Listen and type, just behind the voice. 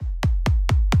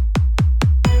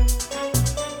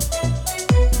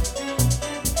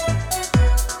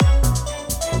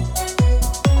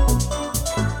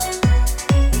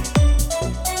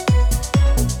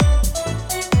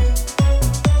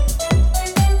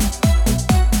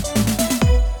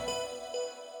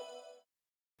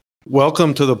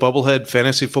Welcome to the Bubblehead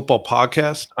Fantasy Football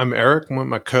Podcast. I'm Eric. I'm with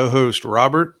my co-host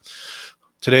Robert.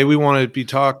 Today we want to be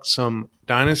talking some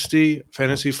Dynasty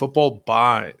Fantasy Football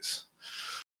buys.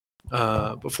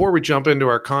 Before we jump into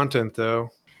our content,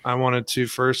 though, I wanted to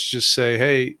first just say,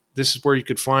 hey, this is where you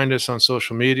could find us on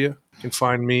social media. You can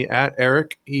find me at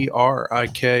Eric,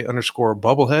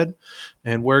 ERIK_Bubblehead.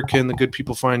 And where can the good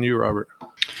people find you, Robert?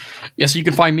 Yes, you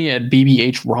can find me at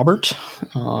BBH Robert.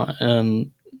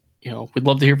 And we'd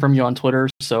love to hear from you on Twitter.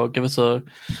 So give us a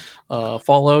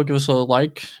follow, give us a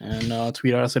like, and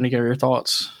tweet at us any of your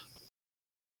thoughts.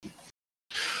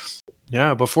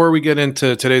 Yeah, before we get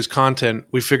into today's content,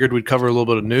 we figured we'd cover a little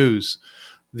bit of news.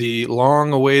 The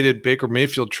long-awaited Baker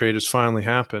Mayfield trade has finally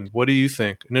happened. What do you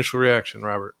think? Initial reaction,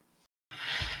 Robert?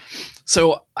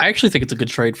 So I actually think it's a good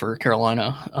trade for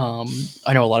Carolina.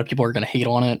 I know a lot of people are going to hate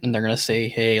on it, and they're going to say,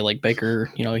 hey, like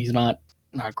Baker, he's not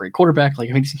a great quarterback. Like,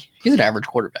 I mean, he's an average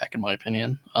quarterback in my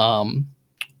opinion.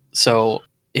 So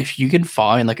if you can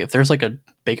find, like, if there's like a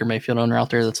Baker Mayfield owner out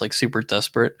there that's like super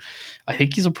desperate, I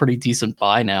think he's a pretty decent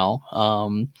buy now.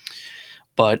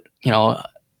 But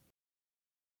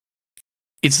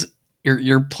it's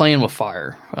you're playing with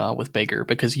fire with Baker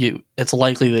because it's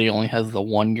likely that he only has the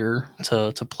 1 year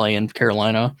to play in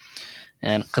Carolina,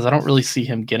 and because I don't really see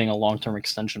him getting a long-term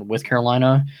extension with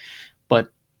Carolina.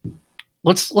 But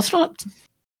let's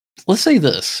say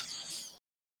this: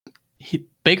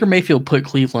 Baker Mayfield put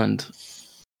Cleveland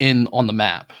on the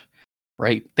map,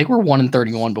 right? They were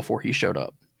 1-31 before he showed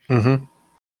up. Mm-hmm.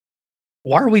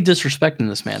 Why are we disrespecting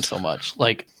this man so much?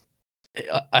 Like,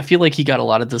 I feel like he got a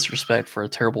lot of disrespect for a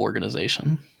terrible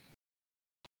organization.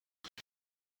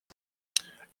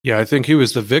 Yeah, I think he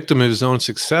was the victim of his own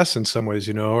success in some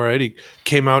ways, right? He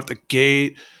came out the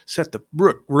gate, set the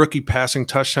rookie passing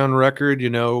touchdown record,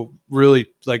 really,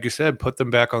 like you said, put them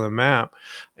back on the map.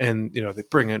 And, they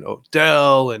bring in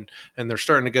Odell and they're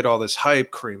starting to get all this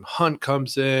hype. Kareem Hunt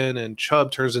comes in and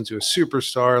Chubb turns into a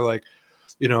superstar.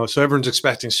 So everyone's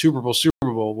expecting Super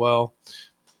Bowl. Well,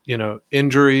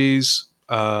 injuries,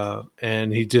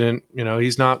 and he didn't,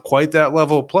 he's not quite that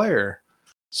level of player.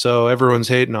 So everyone's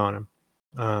hating on him.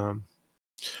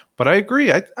 But I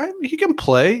agree. He can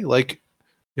play.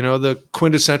 The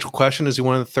quintessential question, is he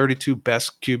one of the 32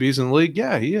 best QBs in the league?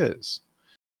 Yeah, he is.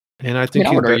 And I think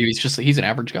I would argue he's an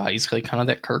average guy. He's like kind of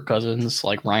that Kirk Cousins,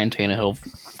 like Ryan Tannehill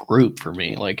group for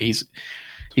me. Like he's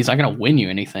not going to win you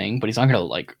anything, but he's not going to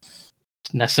like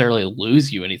necessarily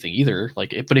lose you anything either.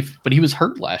 But he was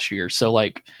hurt last year, so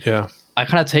yeah, I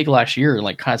kind of take last year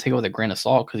and kind of take it with a grain of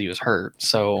salt because he was hurt.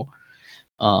 So,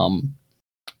 I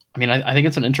mean, I think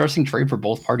it's an interesting trade for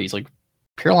both parties. Like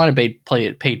Carolina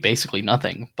paid basically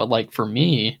nothing, but for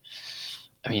me,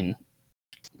 I mean,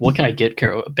 what can I get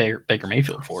Baker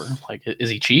Mayfield for? Like, is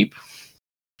he cheap?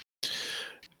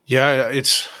 Yeah,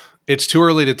 it's too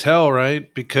early to tell,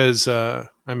 right? Because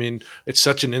it's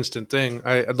such an instant thing.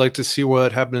 I'd like to see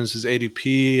what happens as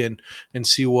ADP and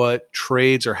see what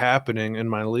trades are happening in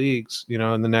my leagues,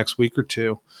 in the next week or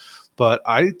two. But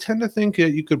I tend to think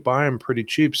that you could buy him pretty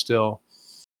cheap still.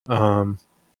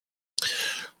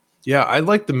 Yeah, I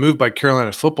like the move by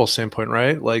Carolina football standpoint,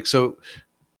 right? So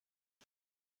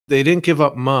they didn't give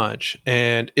up much,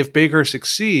 and if Baker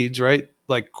succeeds, right,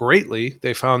 greatly,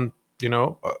 they found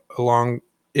a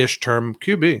long-ish term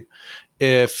QB.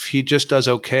 If he just does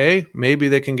okay, maybe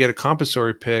they can get a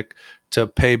compensatory pick to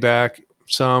pay back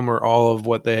some or all of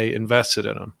what they invested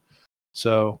in him.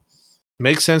 So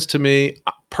makes sense to me.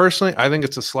 Personally, I think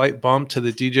it's a slight bump to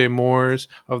the DJ Moores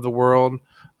of the world.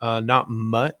 Not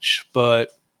much, but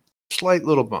slight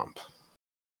little bump.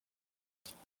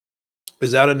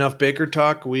 Is that enough Baker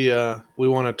talk? We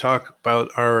want to talk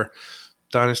about our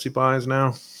dynasty buys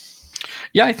now.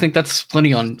 Yeah, I think that's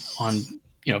plenty on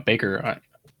Baker.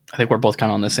 I think we're both kind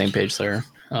of on the same page there.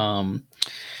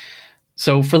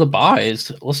 So for the buys,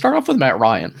 let's start off with Matt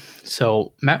Ryan.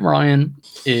 So Matt Ryan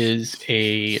is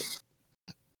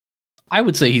I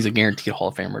would say he's a guaranteed Hall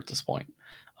of Famer at this point.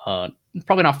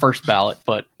 Probably not first ballot,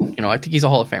 but I think he's a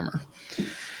Hall of Famer.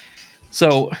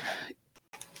 So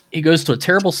he goes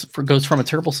from a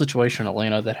terrible situation in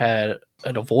Atlanta that had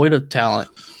a devoid of talent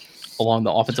along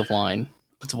the offensive line,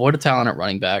 a devoid of talent at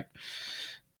running back,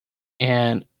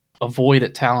 and a void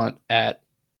of talent at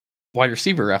wide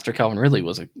receiver after Calvin Ridley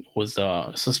was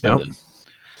suspended. Yep.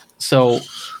 So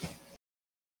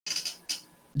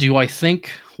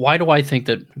why do I think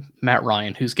that Matt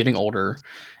Ryan, who's getting older,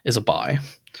 is a buy?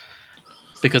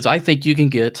 Because I think you can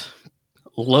get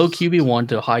low QB1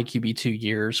 to high QB2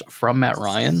 years from Matt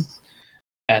Ryan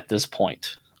at this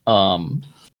point. Now,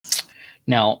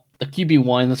 the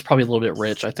QB1, that's probably a little bit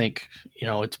rich. I think,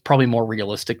 it's probably more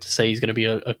realistic to say he's going to be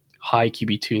a high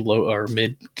QB2, low or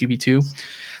mid QB2.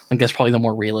 I think that's probably the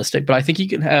more realistic. But I think you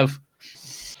could have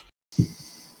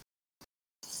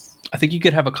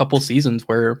a couple seasons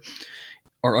where,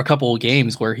 or a couple of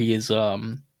games where he is,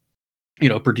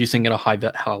 producing at a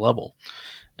high level.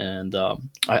 And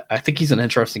I think he's an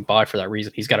interesting buy for that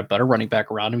reason. He's got a better running back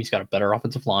around him. He's got a better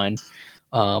offensive line.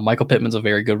 Michael Pittman's a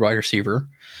very good wide receiver.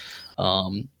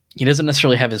 He doesn't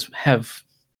necessarily have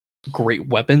great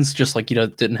weapons, just like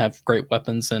didn't have great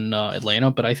weapons in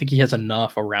Atlanta, but I think he has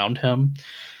enough around him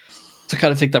to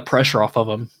kind of take that pressure off of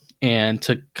him and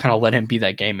to kind of let him be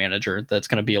that game manager that's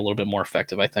going to be a little bit more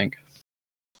effective, I think.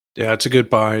 Yeah, it's a good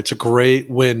buy. It's a great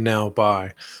win now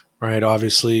buy, right?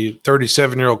 Obviously,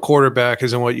 37-year-old quarterback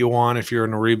isn't what you want if you're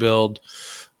in a rebuild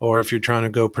or if you're trying to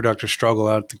go productive struggle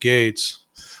out the gates.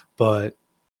 But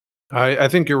I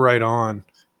think you're right on.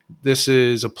 This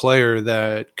is a player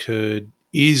that could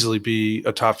easily be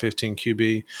a top 15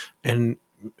 QB. And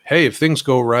hey, if things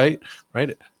go right,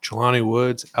 Jelani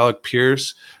Woods, Alec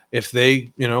Pierce, if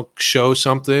they, show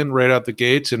something right out the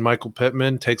gates and Michael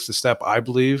Pittman takes the step I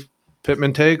believe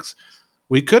Pittman takes,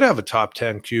 we could have a top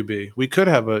 10 QB. We could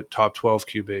have a top 12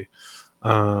 QB.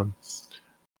 And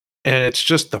it's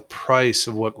just the price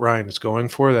of what Ryan is going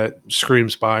for that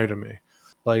screams buy to me.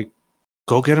 Like,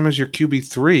 go get him as your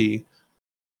QB3.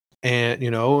 And,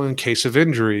 in case of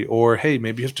injury, or hey,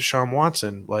 maybe you have Deshaun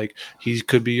Watson, like he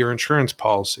could be your insurance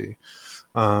policy.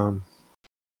 I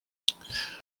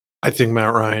think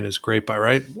Matt Ryan is great by,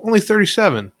 right? Only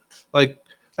 37. Like,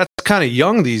 that's kind of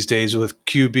young these days with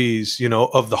QBs,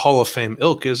 of the Hall of Fame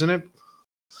ilk, isn't it?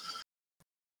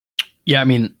 Yeah, I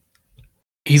mean,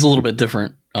 he's a little bit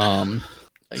different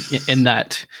in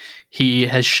that he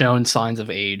has shown signs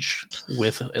of age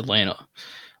with Atlanta.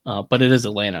 But it is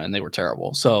Atlanta, and they were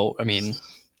terrible. So, I mean,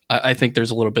 I think there's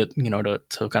a little bit,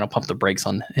 to kind of pump the brakes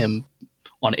on him,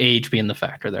 on age being the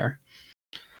factor there.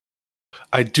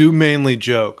 I do mainly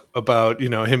joke about,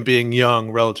 him being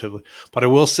young relatively. But I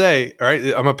will say, all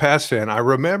right, I'm a Pats fan. I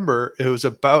remember it was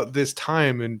about this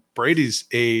time in Brady's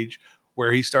age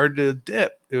where he started to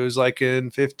dip. It was like in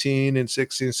 15 and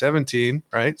 16, 17,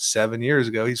 right? 7 years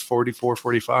ago. He's 44,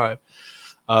 45.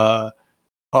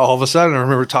 All of a sudden, I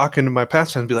remember talking to my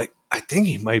Pats fans and be like, I think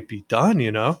he might be done,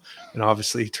 And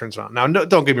obviously he turns around. Now, no,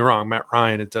 don't get me wrong, Matt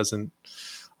Ryan,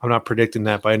 I'm not predicting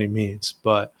that by any means,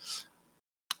 but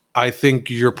I think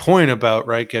your point about,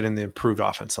 right, getting the improved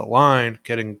offensive line,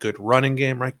 getting good running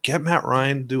game, right, get Matt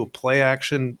Ryan, do a play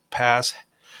action pass,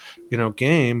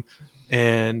 game,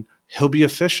 and he'll be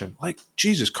efficient. Like,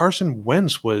 Jesus, Carson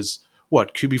Wentz was,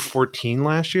 QB 14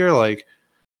 last year? Like,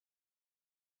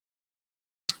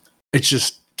 it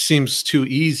just seems too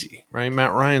easy, right?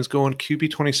 Matt Ryan's going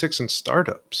QB 26 in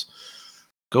startups.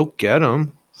 Go get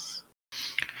him.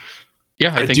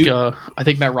 Yeah, I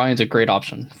think Matt Ryan's a great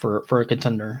option for a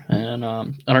contender. And I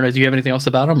don't know, do you have anything else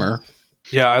about him or?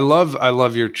 Yeah, I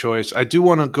love your choice. I do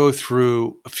want to go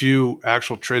through a few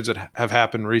actual trades that have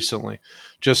happened recently,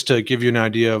 just to give you an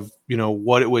idea of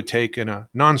what it would take in a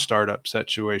non-startup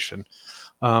situation.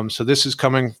 So this is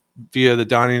coming via the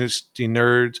Dynasty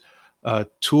Nerds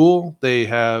tool. They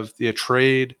have the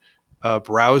trade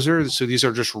browser. So these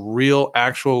are just real,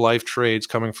 actual life trades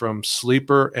coming from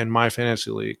Sleeper and My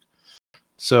Fantasy League.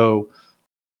 So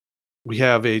we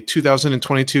have a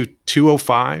 2022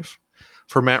 205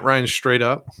 for Matt Ryan straight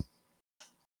up,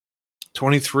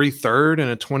 23 third and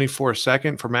a 24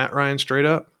 second for Matt Ryan straight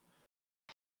up,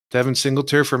 Devin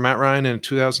Singletary for Matt Ryan in a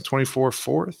 2024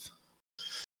 fourth,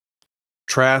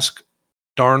 Trask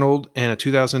Darnold and a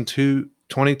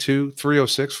 2022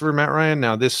 306 for Matt Ryan.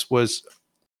 Now this was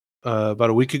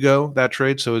about a week ago, that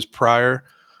trade, so it was prior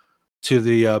to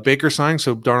the Baker signing.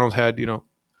 So Darnold had,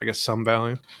 I guess some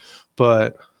value,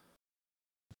 but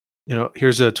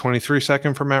here's a 23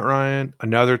 second for Matt Ryan,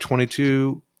 another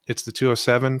 22. It's the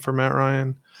 207 for Matt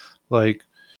Ryan. Like,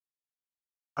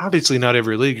 obviously not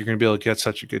every league you're going to be able to get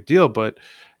such a good deal, but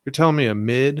you're telling me a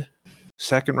mid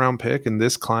second round pick in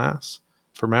this class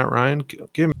for Matt Ryan,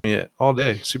 give me it all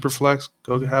day. Super flex,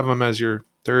 go have him as your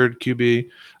third QB,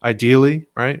 ideally,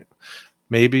 right?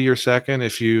 Maybe your second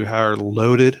if you are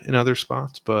loaded in other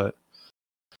spots, but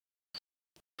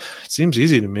it seems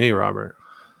easy to me, Robert.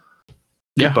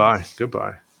 Yeah.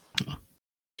 Goodbye.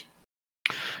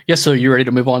 Yeah, so you ready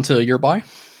to move on to your buy?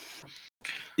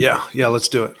 Yeah, let's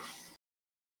do it.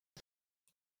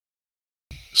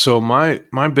 So my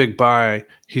big buy,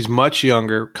 he's much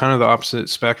younger, kind of the opposite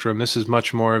spectrum. This is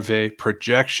much more of a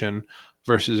projection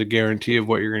versus a guarantee of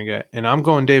what you're going to get. And I'm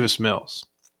going Davis Mills.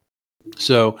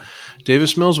 So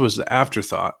Davis Mills was the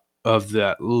afterthought of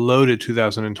that loaded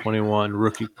 2021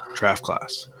 rookie draft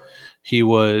class. He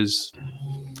was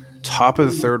top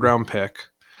of the third round pick,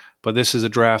 but this is a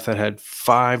draft that had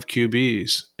 5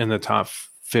 QBs in the top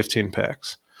 15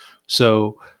 picks.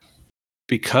 So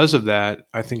because of that,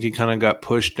 I think he kind of got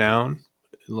pushed down,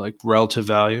 like relative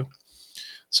value.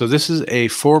 So this is a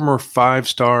former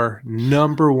 5-star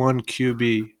number 1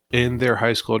 QB in their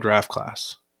high school draft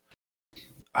class.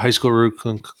 High school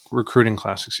recruiting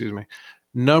class, excuse me.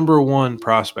 Number 1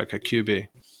 prospect at QB.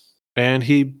 And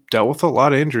he dealt with a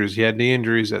lot of injuries. He had knee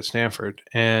injuries at Stanford,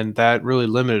 and that really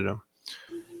limited him.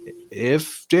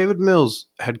 If Davis Mills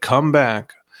had come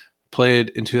back,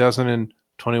 played in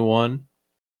 2021,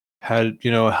 had,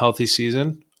 a healthy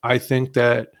season, I think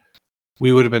that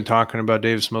we would have been talking about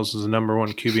Davis Mills as the number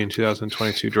 1 QB in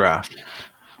 2022 draft.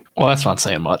 Well, that's not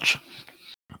saying much.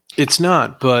 It's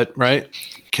not, but right,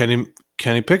 Kenny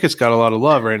Pickett's got a lot of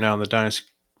love right now in the dynasty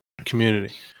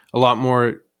community, a lot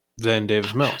more than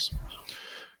Davis Mills.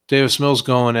 Davis Mills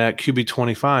going at QB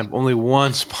 25, only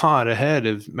 1 spot ahead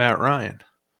of Matt Ryan,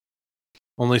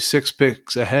 only 6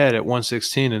 picks ahead at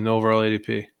 116 in the overall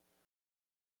ADP.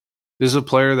 This is a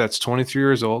player that's 23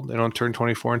 years old. They don't turn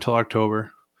 24 until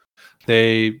October.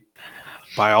 They,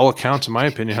 by all accounts, in my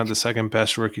opinion, had the second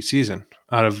best rookie season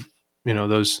out of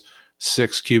those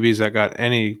 6 QBs that got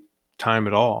any time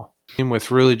at all.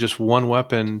 With really just one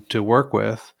weapon to work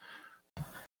with,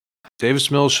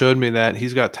 Davis Mills showed me that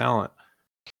he's got talent.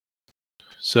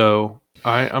 So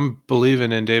I'm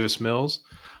believing in Davis Mills.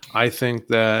 I think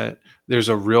that there's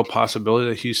a real possibility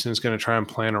that Houston's going to try and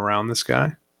plan around this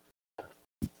guy.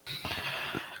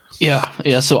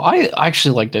 Yeah. So I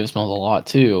actually like Davis Mills a lot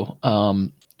too.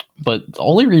 But the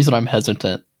only reason I'm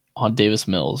hesitant on Davis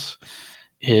Mills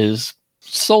is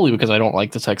solely because I don't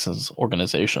like the Texans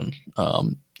organization.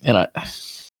 And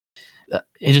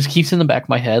it just keeps in the back of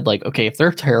my head, like, okay, if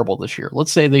they're terrible this year,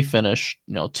 let's say they finish,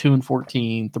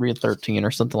 2-14, 3-13,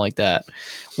 or something like that,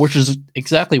 which is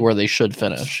exactly where they should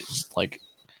finish. Like,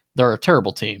 they're a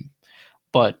terrible team,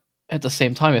 but at the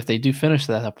same time, if they do finish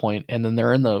at that point, and then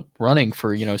they're in the running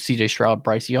for, CJ Stroud,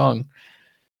 Bryce Young,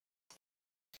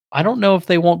 I don't know if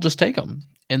they won't just take them,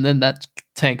 and then that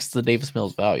tanks the Davis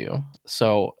Mills value.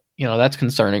 So, that's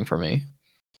concerning for me.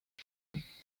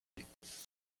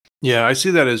 Yeah, I see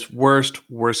that as worst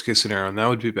case scenario, and that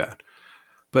would be bad.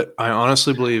 But I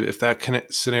honestly believe if that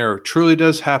scenario truly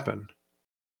does happen,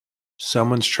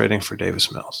 someone's trading for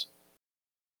Davis Mills.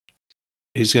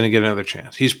 He's going to get another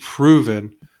chance. He's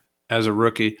proven as a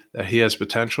rookie that he has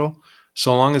potential.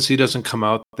 So long as he doesn't come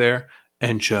out there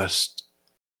and just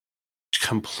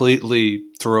completely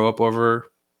throw up over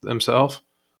himself,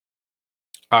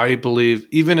 I believe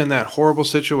even in that horrible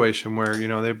situation where,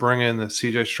 they bring in the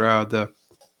CJ Stroud, the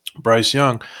Bryce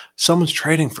Young, someone's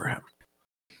trading for him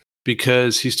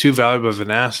because he's too valuable of an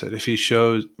asset. If he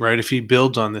shows, right, if he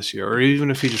builds on this year, or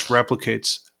even if he just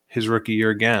replicates his rookie year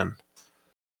again,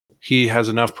 he has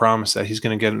enough promise that he's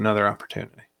going to get another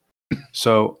opportunity.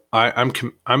 So I'm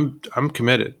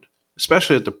committed,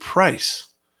 especially at the price.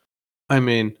 I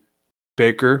mean,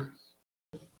 Baker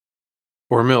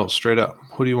or Mills, straight up.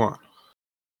 Who do you want?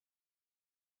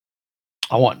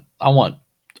 I want.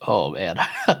 Oh man.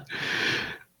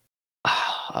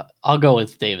 I'll go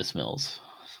with Davis Mills.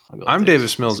 I'm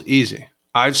Davis Mills easy.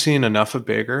 I've seen enough of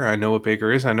Baker. I know what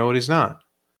Baker is. I know what he's not.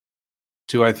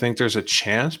 Do I think there's a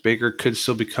chance Baker could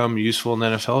still become useful in the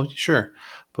NFL? Sure.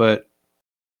 But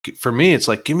for me, it's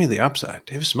like, give me the upside.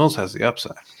 Davis Mills has the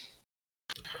upside.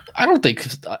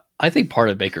 I think part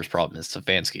of Baker's problem is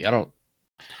Stefanski. I don't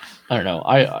know.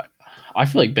 I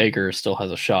feel like Baker still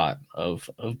has a shot of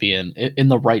being in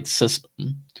the right system,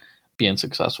 being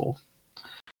successful.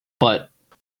 But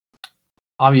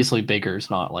obviously Baker's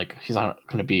not he's not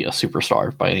going to be a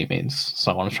superstar by any means.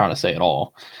 So what I'm trying to say at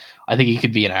all. I think he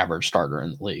could be an average starter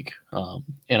in the league.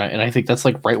 And I think that's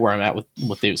right where I'm at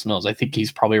with Davis Mills. I think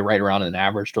he's probably right around an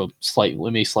average to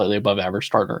slightly above average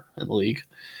starter in the league.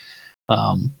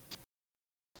 And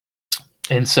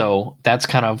so that's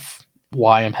kind of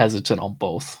why I'm hesitant on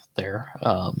both there.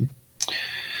 Am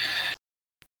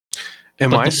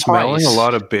I smelling a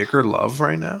lot of Baker love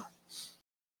right now?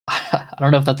 I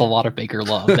don't know if that's a lot of Baker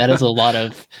love. That is a lot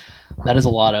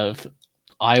of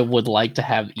I would like to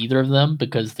have either of them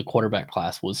because the quarterback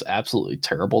class was absolutely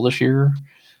terrible this year.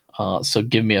 So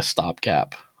give me a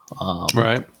stopgap.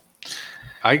 Right.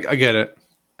 I get it.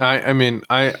 I mean,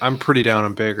 I'm pretty down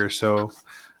on Baker, so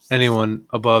anyone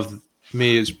above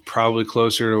me is probably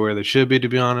closer to where they should be, to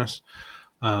be honest.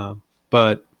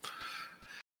 But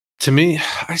to me,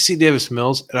 I see Davis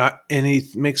Mills, and he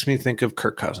makes me think of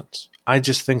Kirk Cousins. I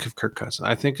just think of Kirk Cousins.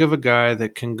 I think of a guy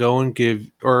that can go and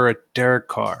give, or a Derek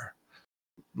Carr.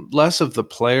 Less of the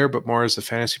player, but more as the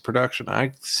fantasy production.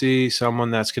 I see someone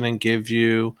that's going to give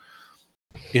you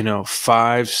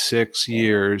 5-6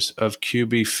 years of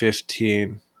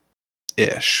QB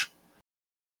 15-ish.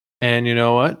 And you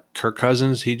know what? Kirk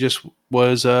Cousins, he just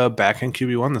was back in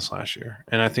QB1 this last year.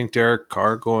 And I think Derek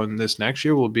Carr going this next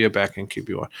year will be a back in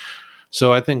QB1.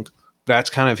 So I think that's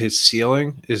kind of his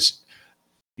ceiling is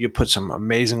you put some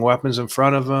amazing weapons in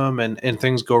front of him and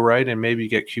things go right and maybe you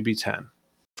get QB10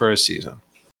 for a season.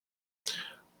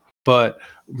 But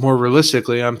more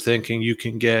realistically, I'm thinking you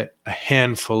can get a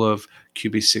handful of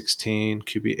QB16,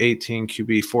 QB18,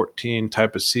 QB14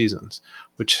 type of seasons,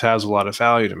 which has a lot of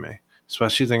value to me,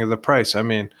 especially think of the price. I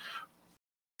mean,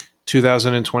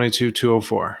 2022,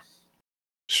 204,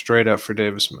 straight up for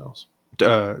Davis Mills.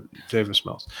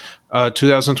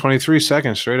 2023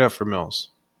 second, straight up for Mills.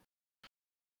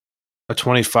 A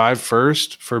 25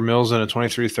 first for Mills and a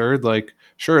 23 third. Like,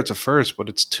 sure, it's a first, but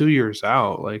it's 2 years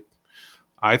out. Like,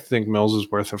 I think Mills is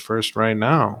worth a first right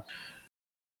now.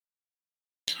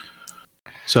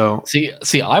 So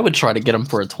see, I would try to get him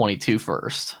for a 22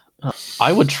 first.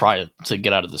 I would try to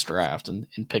get out of this draft and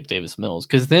pick Davis Mills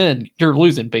because then you're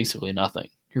losing basically nothing.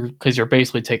 Because you're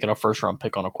basically taking a first round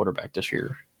pick on a quarterback this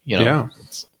year. Yeah.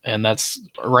 And that's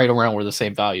right around where the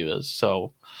same value is.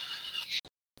 So.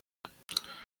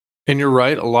 And you're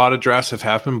right. A lot of drafts have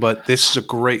happened, but this is a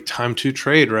great time to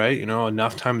trade, right?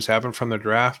 Enough time has happened from the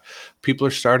draft. People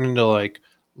are starting to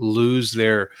lose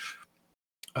their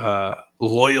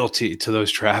loyalty to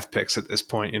those draft picks at this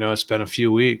point. It's been a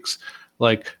few weeks.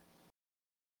 Is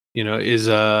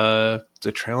the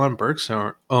Treylon Burks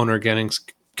owner getting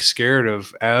scared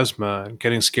of asthma and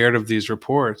getting scared of these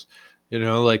reports?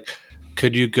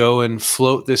 Could you go and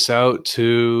float this out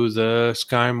to the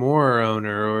Sky Moore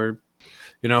owner or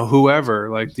whoever,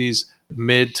 like these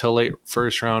mid to late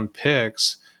first round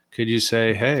picks, could you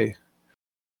say, hey,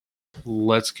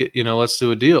 let's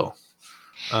do a deal?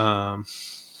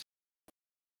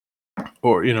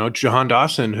 Or, Jahan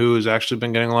Dawson, who has actually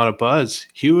been getting a lot of buzz.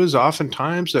 He was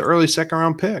oftentimes the early second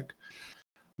round pick.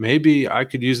 Maybe I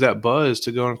could use that buzz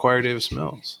to go and acquire Davis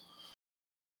Mills.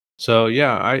 So,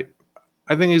 yeah, I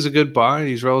think he's a good buy.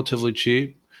 He's relatively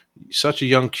cheap. Such a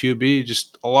young QB,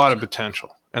 just a lot of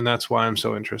potential. And that's why I'm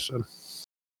so interested.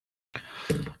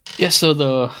 Yeah,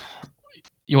 so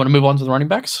you want to move on to the running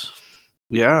backs?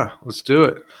 Yeah, let's do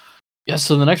it. Yeah,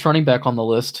 so the next running back on the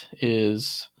list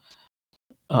is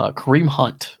Kareem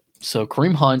Hunt. So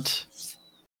Kareem Hunt,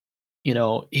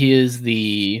 he is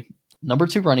the number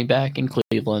 2 running back in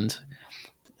Cleveland.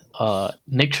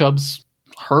 Nick Chubb's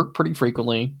hurt pretty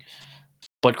frequently,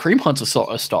 but Kareem Hunt's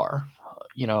a star.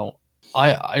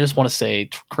 I just want to say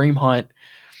Kareem Hunt,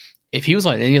 if he was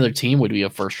on any other team, would be a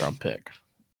first-round pick.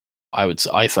 I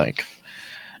think.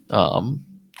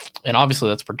 And obviously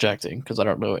that's projecting because I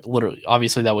don't know. Literally,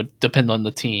 obviously that would depend on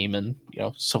the team and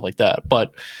stuff like that.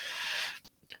 But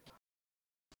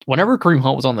whenever Kareem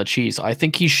Hunt was on the Chiefs, I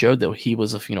think he showed that he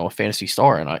was a fantasy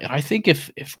star. And I think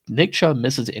if Nick Chubb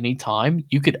misses any time,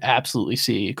 you could absolutely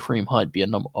see Kareem Hunt be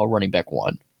a running back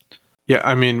 1. Yeah,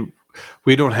 I mean,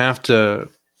 we don't have to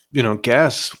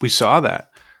guess. We saw that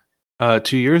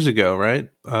 2 years ago, right?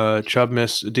 Chubb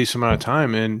missed a decent amount of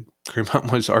time, and Kareem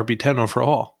Hunt was RB10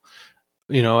 overall.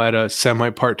 At a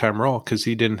semi-part-time role because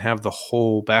he didn't have the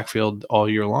whole backfield all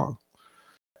year long.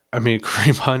 I mean,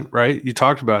 Kareem Hunt, right? You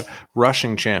talked about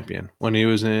rushing champion when he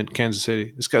was in Kansas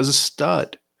City. This guy's a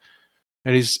stud.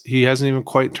 And he hasn't even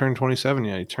quite turned 27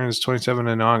 yet. He turns 27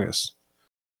 in August.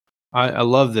 I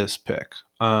love this pick.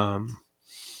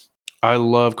 I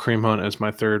love Kareem Hunt as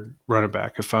my third running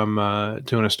back. If I'm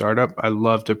doing a startup, I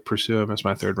love to pursue him as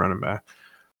my third running back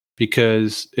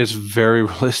because it's very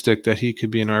realistic that he could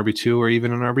be an RB2 or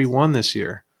even an RB1 this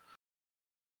year.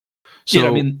 So, yeah,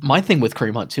 I mean, my thing with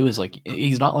Kareem Hunt too is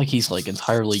he's not like he's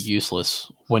entirely useless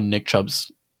when Nick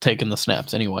Chubb's taking the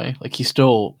snaps anyway. He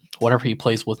still, whenever he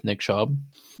plays with Nick Chubb,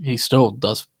 he still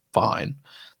does fine.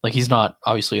 He's not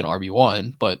obviously an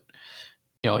RB1, but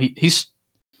he's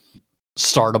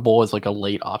startable as a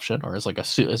late option or as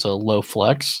a low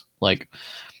flex.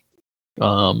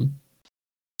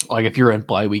 If you're in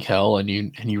bye week hell and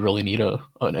you really need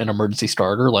an emergency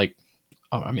starter,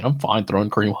 I'm fine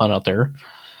throwing Kareem Hunt out there.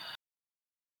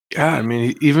 Yeah, I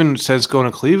mean, even since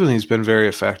going to Cleveland, he's been very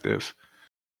effective.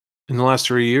 In the last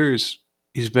 3 years,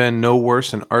 he's been no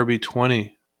worse than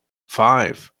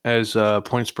RB25 as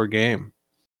points per game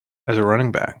as a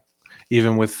running back,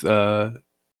 even with the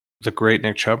great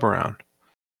Nick Chubb around.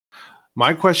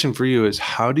 My question for you is,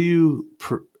 how do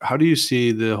you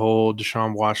see the whole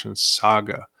Deshaun Watson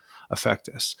saga affect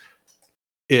this?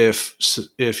 If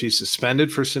he's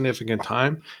suspended for significant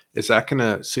time, is that going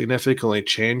to significantly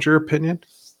change your opinion?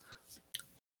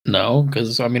 No,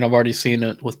 because I mean I've already seen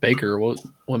it with Baker. What's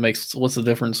the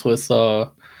difference with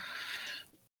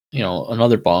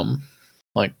another bum?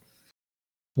 Like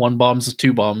one bum's is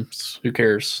two bums. Who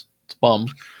cares? It's a bum.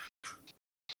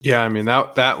 Yeah, I mean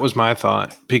that was my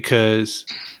thought, because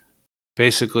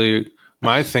basically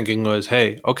my thinking was,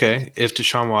 hey, okay, if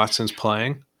Deshaun Watson's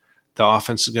playing, the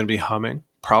offense is going to be humming.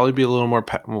 Probably be a little more.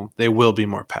 They will be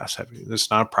more pass heavy. That's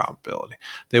not a probability.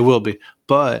 They will be,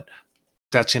 but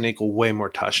that's going to equal way more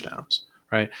touchdowns,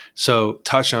 right? So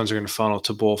touchdowns are going to funnel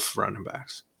to both running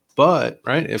backs. But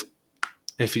right,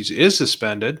 if he is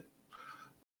suspended,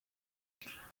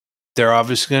 they're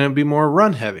obviously going to be more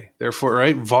run heavy. Therefore,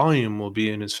 right, volume will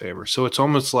be in his favor. So it's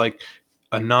almost like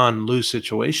a non-lose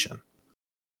situation.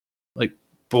 Like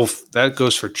both that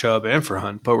goes for Chubb and for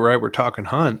Hunt. But right, we're talking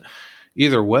Hunt.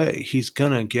 Either way, he's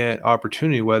going to get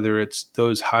opportunity, whether it's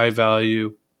those high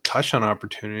value touchdown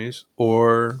opportunities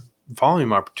or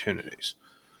volume opportunities.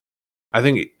 I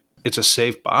think it's a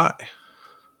safe buy.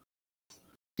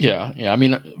 Yeah. I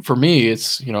mean, for me,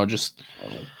 it's just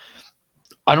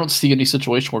I don't see any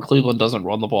situation where Cleveland doesn't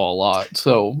run the ball a lot.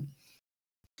 So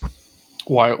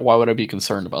why would I be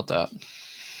concerned about that?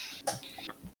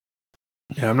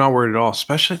 Yeah, I'm not worried at all,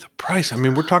 especially the price. I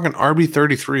mean, we're talking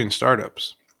RB33 in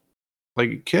startups. Like,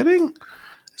 you kidding?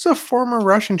 He's a former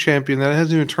Russian champion that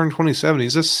hasn't even turned 27.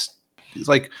 He's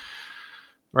like,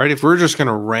 right? If we're just going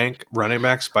to rank running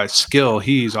backs by skill,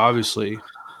 he's obviously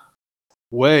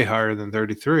way higher than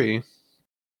 33.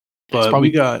 But probably,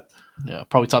 we got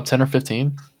probably top 10 or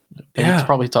 15. Yeah, it's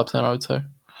probably top 10, I would say.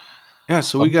 Yeah,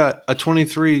 so we got a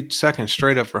 23 second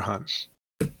straight up for Hunt,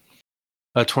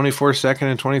 a 24 second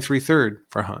and 23 third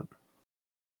for Hunt.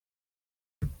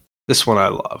 This one I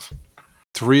love.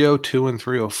 302 and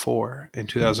 304 in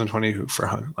 2022 for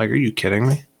Hunt. Like, are you kidding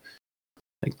me?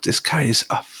 Like, this guy is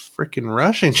a freaking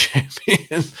rushing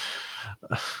champion.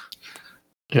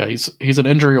 Yeah, he's an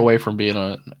injury away from being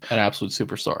an absolute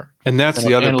superstar. And that's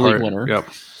the other part. Winner. Yep,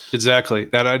 exactly.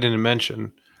 That I didn't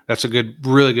mention. That's a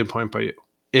really good point by you.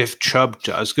 If Chubb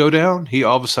does go down, he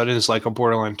all of a sudden is like a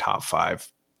borderline top 5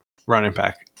 running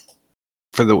back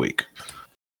for the week.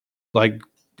 Like,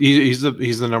 he's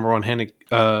the number one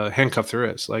handcuff there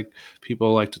is. Like,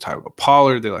 people like to talk about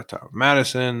Pollard, they like to talk about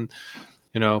Madison.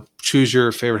 Choose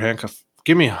your favorite handcuff.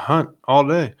 Give me Hunt all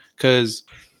day, because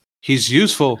he's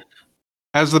useful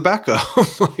as the backup.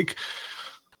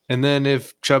 And then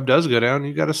if Chubb does go down,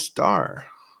 you got a star.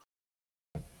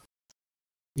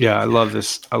 Yeah, I love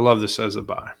this. I love this as a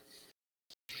buy.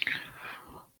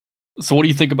 So what do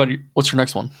you think about what's your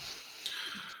next one?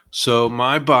 So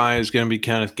my buy is going to be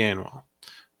Kenneth Gainwell.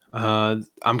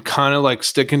 I'm kind of like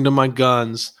sticking to my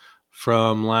guns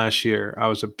from last year. I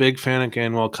was a big fan of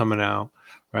Gainwell coming out,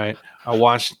 right? I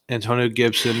watched Antonio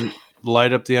Gibson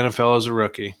light up the NFL as a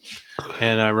rookie.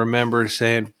 And I remember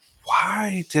saying,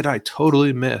 why did I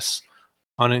totally miss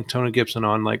on Antonio Gibson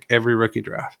on like every rookie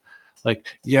draft? Like,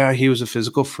 yeah, he was a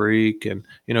physical freak and,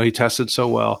 he tested so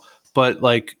well, but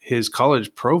like his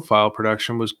college profile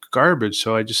production was garbage.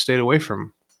 So I just stayed away from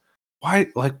him.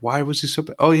 Why was he so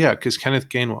bad? Oh yeah, because Kenneth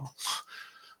Gainwell.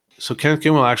 So Kenneth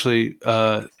Gainwell actually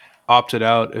opted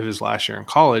out of his last year in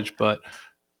college, but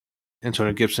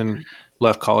Antonio Gibson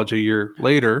left college a year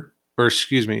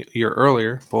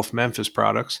earlier, both Memphis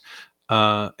products.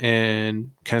 And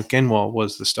Kenneth Gainwell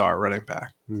was the star running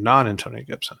back, not Antonio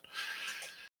Gibson.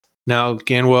 Now,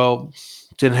 Gainwell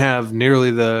didn't have nearly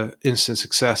the instant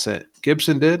success that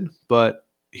Gibson did, but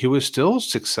he was still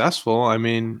successful. I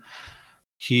mean,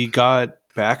 he got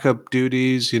backup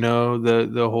duties,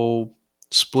 the whole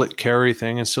split carry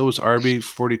thing, and still was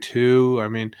RB42. I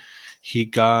mean, he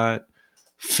got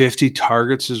 50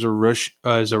 targets as a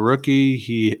rookie.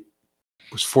 He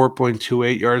was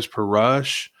 4.28 yards per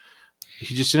rush.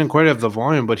 He just didn't quite have the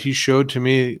volume, but he showed to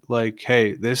me like,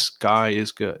 hey, this guy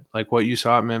is good. Like, what you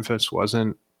saw at Memphis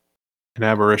wasn't an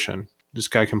aberration. This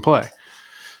guy can play.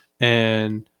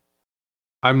 And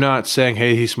I'm not saying,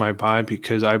 hey, he's my buy,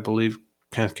 because I believe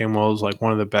Kenneth Gainwell is like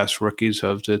one of the best rookies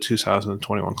of the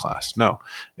 2021 class. No,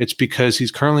 it's because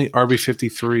he's currently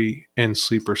RB53 in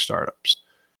sleeper startups.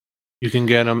 You can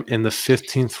get him in the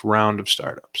 15th round of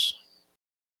startups.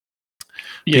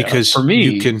 Yeah, because for me,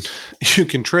 you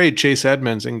can trade Chase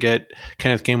Edmonds and get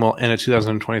Kenneth Gainwell in a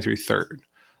 2023 third.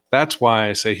 That's why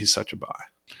I say he's such a buy.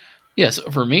 Yes,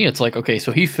 for me, it's like, okay,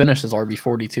 so he finished as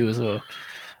RB42 as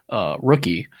a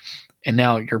rookie, and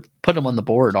now you're putting him on the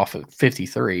board off of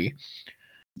 53.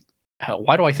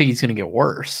 Why do I think he's going to get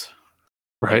worse?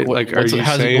 Right? What's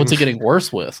it getting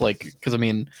worse with? Like, because I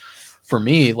mean, for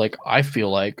me, like, I feel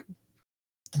like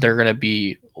they're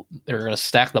gonna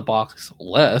stack the box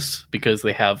less because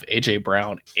they have AJ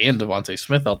Brown and Devontae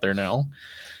Smith out there now,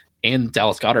 and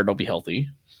Dallas Goedert will be healthy.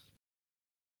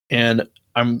 And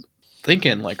I'm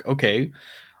thinking, like, okay,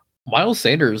 Miles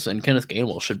Sanders and Kenneth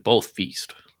Gainwell should both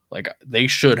feast. Like, they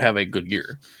should have a good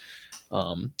year.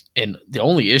 And the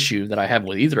only issue that I have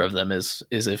with either of them is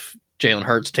if Jalen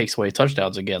Hurts takes away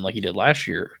touchdowns again like he did last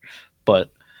year.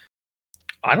 But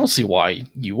I don't see why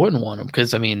you wouldn't want him,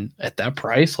 because, I mean, at that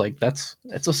price, like, that's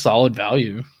a solid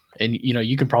value. And, you know,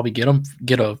 you can probably get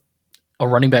a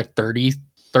running back 30,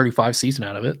 35 season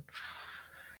out of it.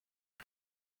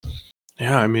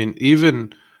 Yeah, I mean,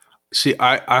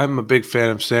 I'm a big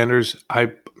fan of Sanders.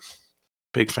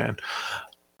 Big fan.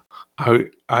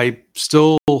 I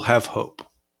still have hope,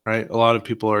 right? A lot of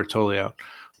people are totally out.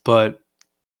 But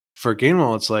for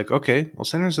Gainwell, it's like, okay, well,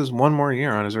 Sanders has one more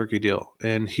year on his rookie deal,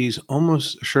 and he's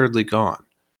almost assuredly gone.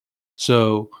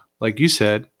 So, like you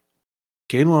said,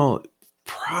 Gainwell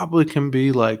probably can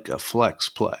be like a flex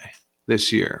play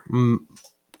this year,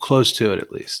 close to it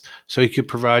at least. So he could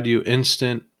provide you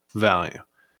instant value.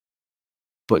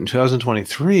 But in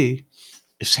 2023,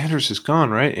 if Sanders is gone,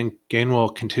 right, and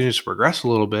Gainwell continues to progress a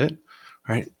little bit,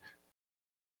 right,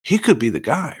 he could be the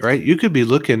guy, right? You could be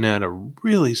looking at a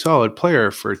really solid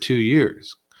player for 2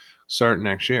 years starting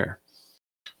next year.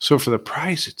 So for the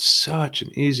price, it's such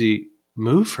an easy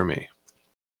move for me.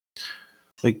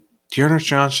 Like Dearness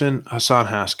Johnson, Hassan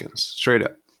Haskins, straight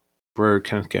up for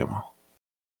Kenneth Gainwell.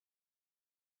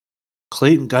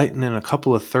 Clayton Guyton in a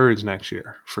couple of thirds next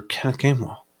year for Kenneth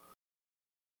Gainwell.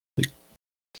 Like,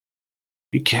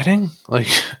 are you kidding? Like,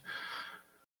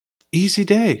 easy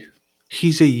day.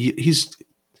 He's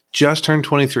just turned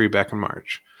 23 back in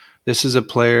March. This is a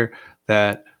player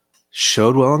that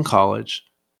showed well in college.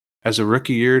 As a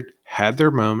rookie year, had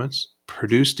their moments,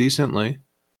 produced decently.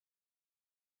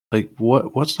 Like,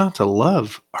 what's not to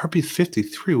love?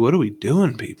 RB53, what are we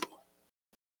doing, people?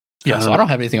 Yeah, so I don't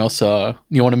have anything else.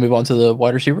 You want to move on to the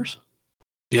wide receivers?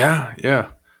 Yeah.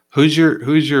 Who's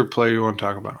your player you want to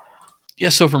talk about? Yeah,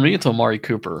 so for me, it's Amari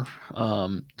Cooper.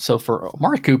 So for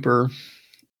Amari Cooper,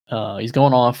 he's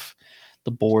going off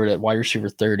the board at wide receiver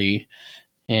 30,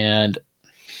 and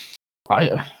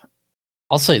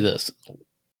I'll say this: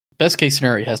 best case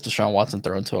scenario has Deshaun Watson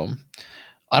thrown to him.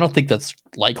 I don't think that's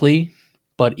likely,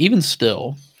 but even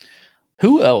still,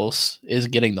 who else is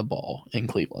getting the ball in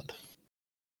Cleveland?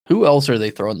 Who else are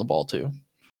they throwing the ball to?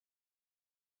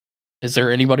 Is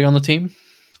there anybody on the team?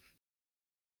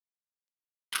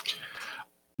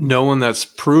 No one that's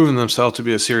proven themselves to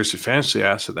be a serious fantasy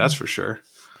asset, that's for sure.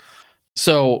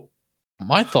 So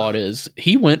my thought is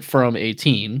he went from a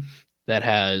team that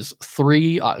has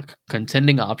 3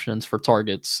 contending options for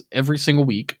targets every single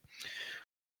week,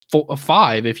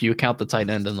 5 if you count the tight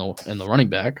end and the running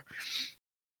back.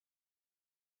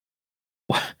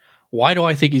 Why do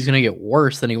I think he's going to get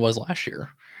worse than he was last year?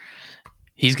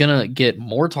 He's going to get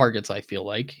more targets, I feel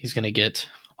like.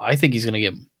 I think he's going to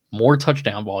get more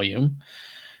touchdown volume.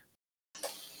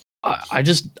 I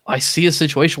see a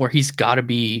situation where he's got to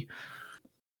be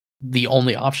the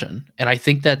only option. And I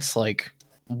think that's like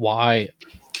why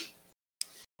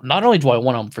not only do I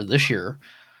want him for this year,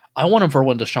 I want him for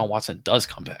when Deshaun Watson does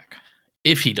come back.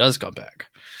 If he does come back.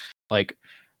 Like,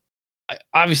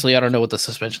 obviously, I don't know what the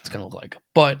suspension is going to look like,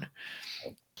 but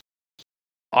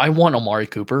I want Amari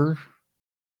Cooper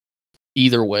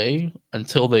either way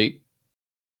until they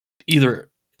either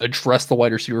address the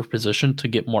wide receiver position to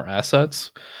get more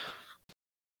assets,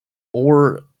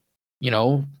 or, you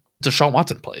know, Deshaun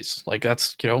Watson plays. Like,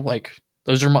 that's, you know, like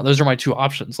those are my 2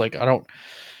 options. Like, I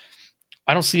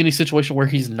don't see any situation where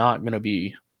he's not going to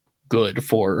be good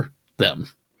for them.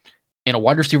 In a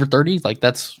wide receiver 30, like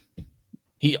that's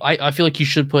I feel like he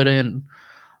should put in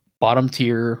bottom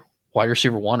tier wide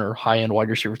receiver 1 or high end wide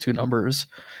receiver 2 numbers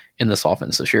in this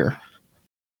offense this year.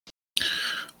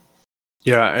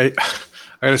 Yeah, I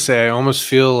gotta say, I almost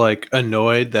feel like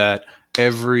annoyed that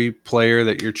every player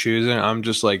that you're choosing, I'm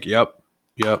just like, yep.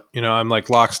 You know, I'm like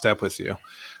lockstep with you.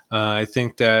 I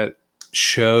think that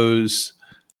shows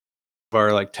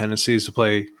our like tendencies to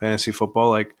play fantasy football.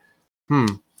 Like,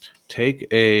 take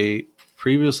a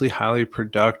previously highly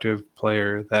productive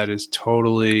player that is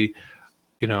totally,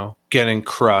 you know, getting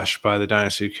crushed by the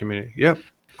dynasty community. Yep.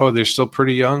 Oh, they're still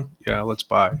pretty young. Yeah, let's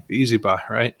buy. Easy buy,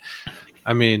 right?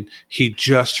 I mean, he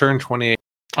just turned 28.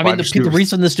 I mean, the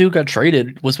reason this dude got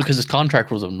traded was because his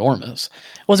contract was enormous.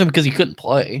 It wasn't because he couldn't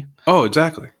play. Oh,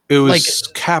 exactly. It was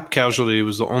like, cap casualty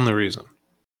was the only reason.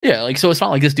 Yeah, like, so it's not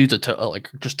like this dude's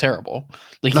just terrible.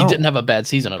 Like, he didn't have a bad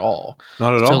season at all.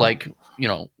 Not at all. So, like, you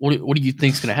know, what do you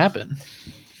think's going to happen?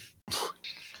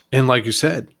 And like you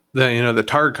said, the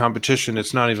target competition,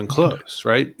 it's not even close,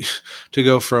 right? To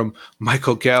go from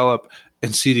Michael Gallup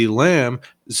and CeeDee Lamb,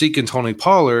 Zeke and Tony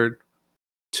Pollard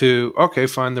to, okay,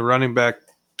 fine, the running back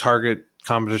target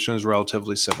competition is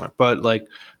relatively similar. But like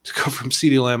to go from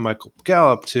CeeDee Lamb, Michael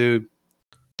Gallup to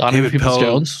Donovan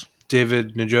Peoples-Jones,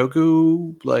 David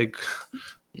Njoku, like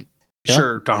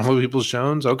sure, Donovan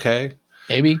Peoples-Jones, okay.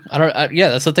 Maybe. Yeah,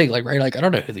 that's the thing. Like, right? Like, I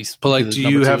don't know who these. But like, do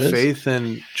you have is. faith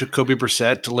in Jacoby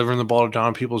Brissett delivering the ball to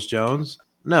Donovan Peoples-Jones?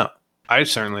 No, I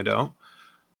certainly don't.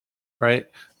 Right.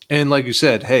 And like you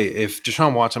said, hey, if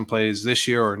Deshaun Watson plays this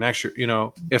year or next year,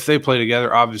 if they play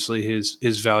together, obviously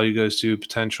his value goes to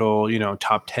potential,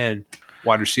 top 10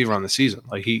 wide receiver on the season.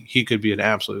 Like he could be an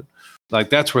absolute, like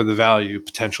that's where the value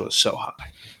potential is so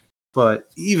high. But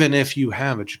even if you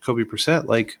have a Jacoby Brissett,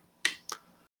 like,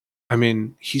 I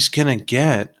mean, he's going to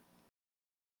get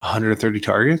 130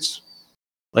 targets,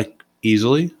 like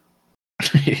easily.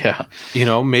 Yeah.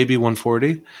 Maybe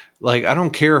 140. Like, I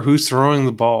don't care who's throwing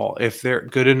the ball. If they're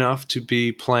good enough to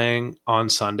be playing on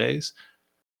Sundays,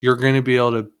 you're going to be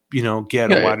able to,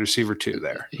 get a wide receiver 2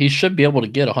 there. He should be able to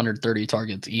get 130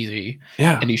 targets easy.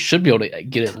 Yeah. And he should be able to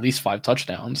get at least 5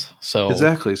 touchdowns. So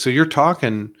exactly. So you're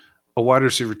talking a wide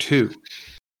receiver 2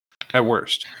 at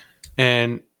worst.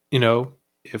 And,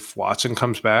 if Watson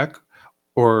comes back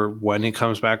or when he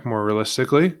comes back more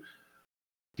realistically,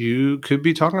 you could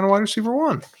be talking a wide receiver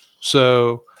 1.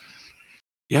 So,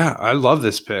 yeah, I love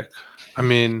this pick. I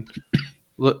mean,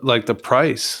 like the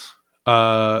price,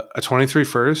 a 23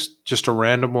 first, just a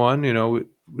random one.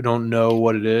 We don't know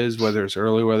what it is, whether it's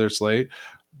early, whether it's late.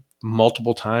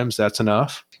 Multiple times, that's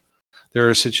enough.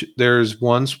 There's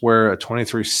once where a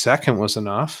 23 second was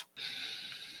enough.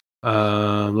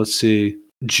 Let's see.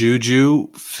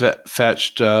 Juju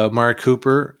fetched Amari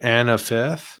Cooper and a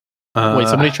 5th. Wait,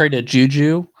 somebody traded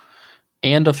Juju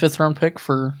and a 5th round pick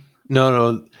for?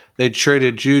 No, they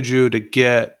traded Juju to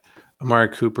get Amari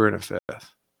Cooper and a 5th.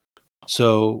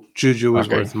 So Juju was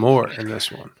worth more in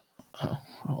this one. Oh,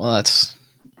 well, that's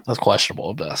questionable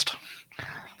at best.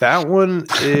 That one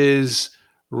is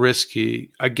risky.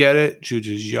 I get it.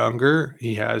 Juju's younger.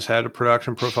 He has had a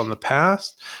production profile in the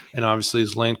past, and obviously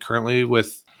is linked currently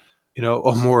with,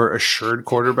 a more assured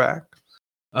quarterback.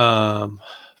 But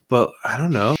I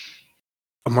don't know.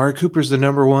 Amari Cooper's the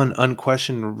number one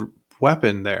unquestioned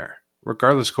weapon there,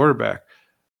 regardless quarterback.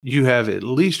 You have at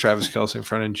least Travis Kelce in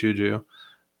front of Juju.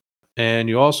 And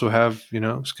you also have,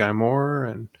 Sky Moore.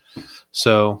 And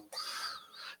so,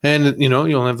 and, you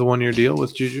only have the 1 year deal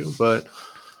with Juju. But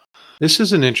this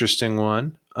is an interesting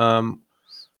one. How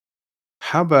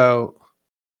about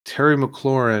Terry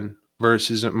McLaurin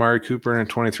versus Amari Cooper in a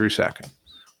 23 second?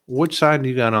 Which side do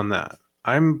you got on that?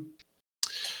 I'm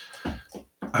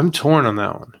torn on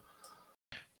that one.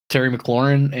 Terry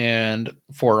McLaurin and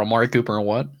for Amari Cooper and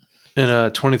what? In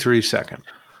a 23 second.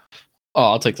 Oh,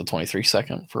 I'll take the 23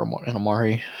 second for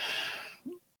Amari.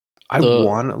 I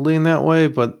want to lean that way,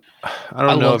 but I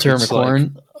don't know. I love Terry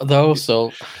McLaurin though,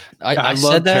 so I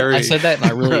said that. Terry. I said that, and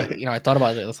I really, right. I thought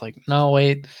about it. It's like, no,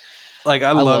 wait. Like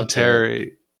I love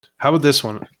Terry. How about this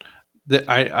one?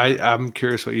 I'm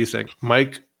curious what you think.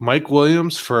 Mike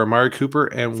Williams for Amari Cooper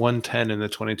and 110 in the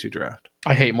 22 draft.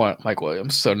 I hate Mike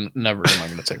Williams, so never am I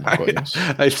going to take Mike Williams.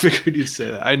 I figured you'd say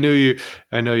that. I know you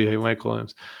hate Mike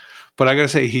Williams, but I got to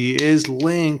say he is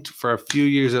linked for a few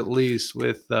years at least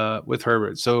with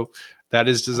Herbert, so that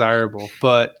is desirable.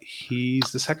 But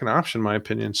he's the second option, in my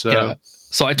opinion. So. Yeah.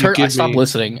 So I stopped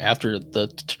listening after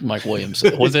the Mike Williams.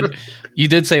 Was it? You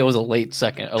did say it was a late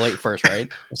first,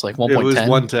 right? It's like 1.10. It was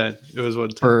 110. It was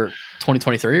 110 for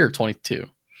 2023 or 22.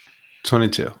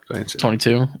 22.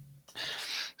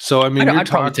 So I mean, you're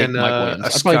talking a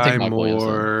Sky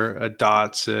Moore, a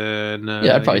Dotson.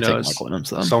 Yeah, I'd probably take Mike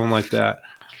Williams then. Someone like that.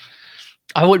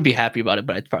 I wouldn't be happy about it,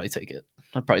 but I'd probably take it.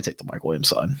 I'd probably take the Mike Williams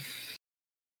side.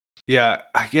 Yeah,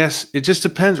 I guess it just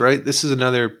depends, right? This is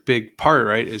another big part,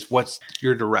 right? Is what's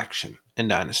your direction in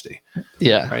Dynasty?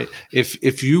 Yeah. Right.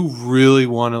 If you really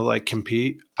want to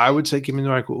compete, I would say give me the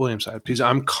Mike Williams side because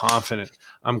I'm confident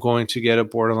I'm going to get a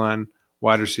borderline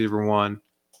wide receiver 1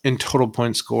 in total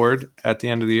points scored at the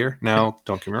end of the year. Now,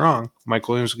 don't get me wrong, Mike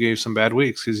Williams gave some bad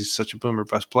weeks because he's such a boomer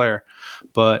bust player,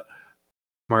 but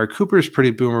Amari Cooper is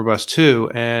pretty boomer bust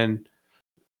too, and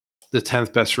the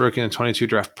 10th best rookie in the 22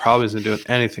 draft probably isn't doing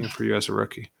anything for you as a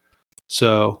rookie.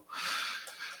 So,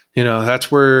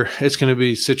 that's where it's going to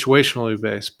be situationally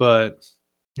based. But,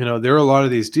 there are a lot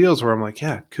of these deals where I'm like,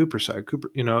 yeah, Cooper side.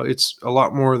 It's a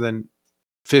lot more than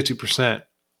 50%.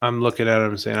 I'm looking at him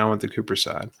and saying, I want the Cooper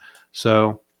side.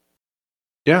 So,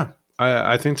 yeah,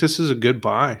 I think this is a good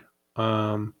buy.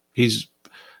 He's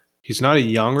he's not a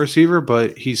young receiver,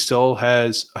 but he still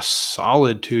has a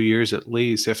solid 2 years at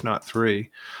least, if not 3,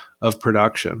 of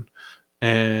production.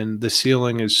 And the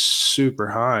ceiling is super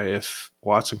high if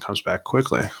Watson comes back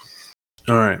quickly.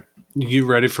 All right. You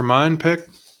ready for mine pick?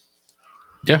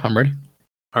 Yeah, I'm ready.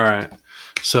 All right.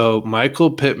 So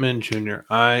Michael Pittman Jr.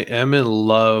 I am in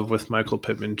love with Michael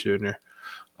Pittman Jr.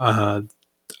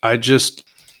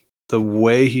 The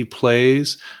way he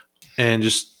plays and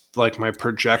just like my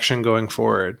projection going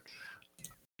forward,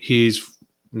 he's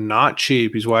not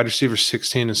cheap. He's wide receiver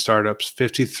 16 in startups,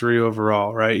 53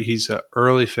 overall, right? He's an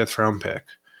early 5th round pick.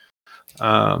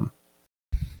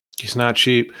 He's not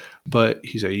cheap, but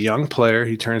he's a young player.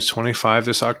 He turns 25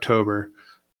 this October.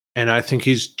 And I think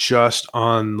he's just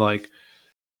on I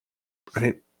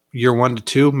think year 1 to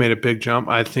 2 made a big jump.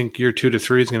 I think year 2 to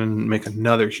 3 is going to make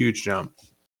another huge jump.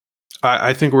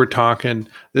 I think we're talking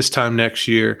this time next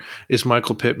year is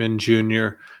Michael Pittman Jr.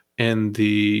 in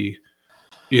the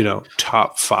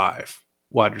top 5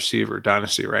 wide receiver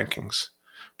dynasty rankings,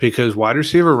 because wide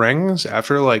receiver rankings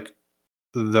after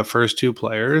the first 2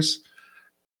 players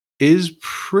is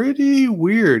pretty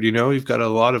weird. You've got a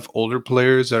lot of older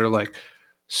players that are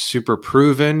super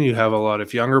proven. You have a lot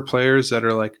of younger players that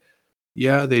are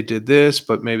yeah, they did this,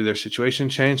 but maybe their situation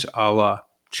changed, a la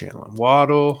Chandler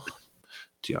Waddle,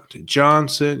 Deontay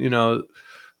Johnson.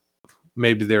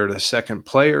 Maybe they're the second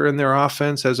player in their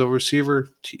offense as a receiver,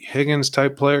 T. Higgins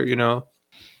type player.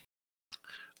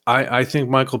 I think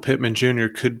Michael Pittman Jr.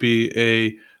 could be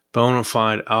a bona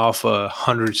fide alpha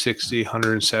 160,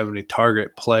 170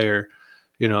 target player,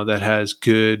 that has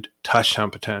good touchdown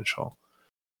potential.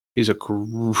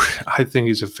 I think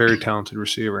he's a very talented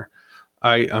receiver.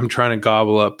 I'm trying to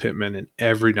gobble up Pittman in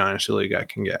every dynasty league I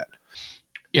can get.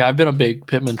 Yeah, I've been a big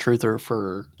Pittman truther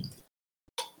for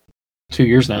 2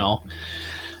 years now.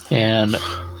 And,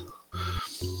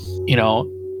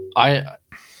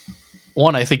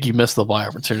 I think you missed the buy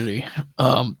opportunity.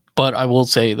 But I will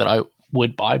say that I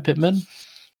would buy Pittman,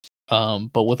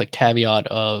 but with a caveat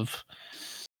of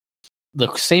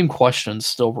the same questions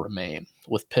still remain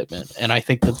with Pittman. And I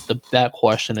think that that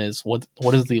question is, what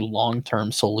is the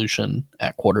long-term solution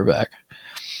at quarterback?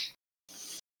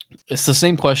 It's the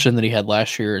same question that he had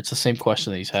last year. It's the same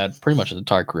question that he's had pretty much his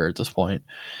entire career at this point.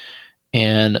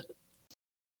 And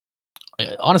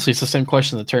honestly, it's the same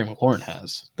question that Terry McLaurin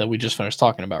has that we just finished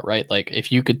talking about, right?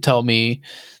 If you could tell me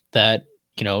that,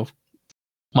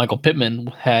 Michael Pittman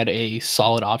had a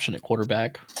solid option at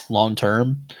quarterback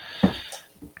long-term,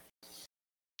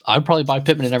 I'd probably buy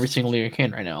Pittman in every single league I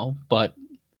can right now, but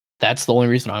that's the only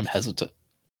reason I'm hesitant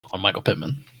on Michael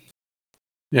Pittman.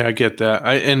 Yeah, I get that.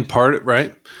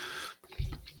 Right?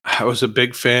 I was a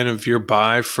big fan of your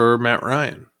buy for Matt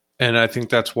Ryan. And I think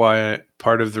that's why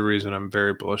part of the reason I'm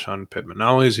very bullish on Pittman.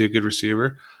 Not only is he a good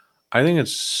receiver, I think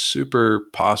it's super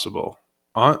possible.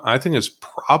 I think it's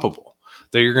probable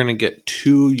that you're going to get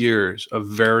 2 years of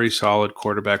very solid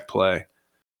quarterback play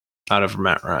out of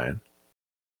Matt Ryan.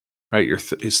 Right?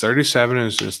 He's 37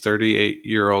 and his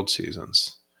 38-year-old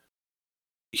seasons.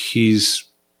 He's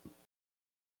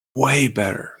way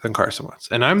better than Carson Wentz.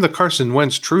 And I'm the Carson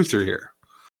Wentz truther here.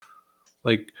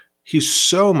 He's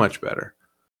so much better.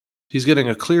 He's getting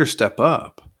a clear step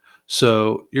up.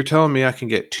 So you're telling me I can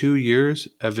get 2 years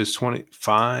of his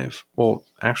 25? Well,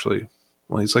 actually,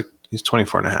 he's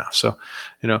 24 and a half. So,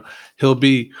 he'll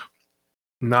be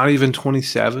not even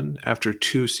 27 after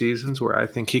 2 seasons, where I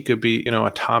think he could be,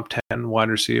 a top 10 wide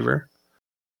receiver.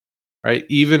 Right?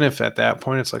 Even if at that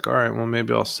point it's all right, well,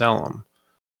 maybe I'll sell him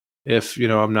if,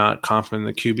 I'm not confident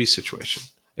in the QB situation,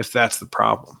 if that's the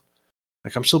problem.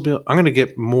 I'm going to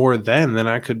get more than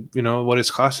I could, what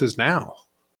his cost is now,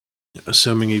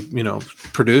 assuming he,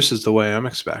 produces the way I'm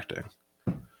expecting.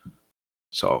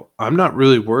 So I'm not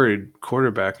really worried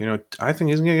quarterback. I think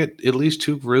he's going to get at least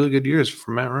 2 really good years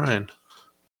from Matt Ryan.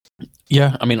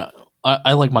 Yeah, I mean,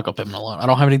 I like Michael Pittman a lot. I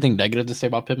don't have anything negative to say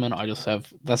about Pittman. I just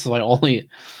have, that's my only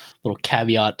little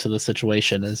caveat to the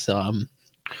situation is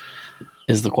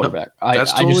the quarterback.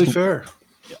 That's totally fair.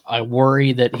 I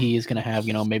worry that he's going to have,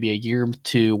 maybe a year or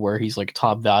 2 where he's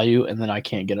top value, and then I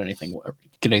can't get anything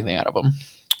out of him.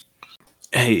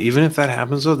 Hey, even if that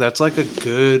happens though, that's a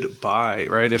good buy,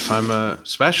 right?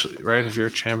 Especially right, if you're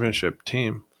a championship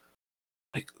team,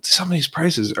 some of these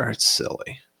prices are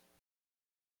silly.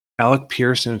 Alec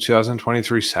Pierce in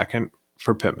 2023 second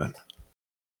for Pittman.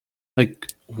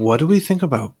 What do we think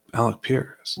about Alec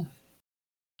Pierce?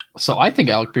 So I think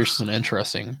Alec Pierce is an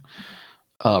interesting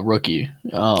rookie.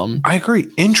 I agree.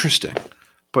 Interesting.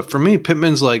 But for me,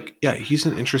 Pittman's he's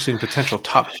an interesting potential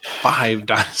top 5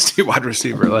 dynasty wide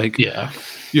receiver.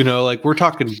 We're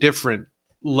talking different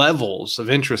levels of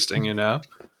interesting,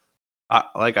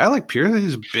 I like Pierce.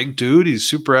 He's a big dude. He's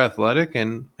super athletic,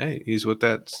 and hey, he's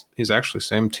actually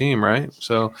same team, right?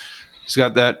 So he's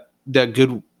got that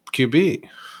good QB.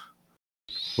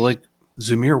 Like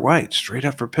Zamir White, straight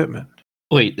up for Pittman.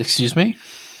 Wait, excuse me?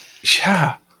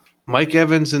 Yeah. Mike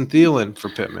Evans and Thielen for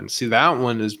Pittman. See, that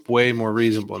one is way more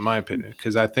reasonable in my opinion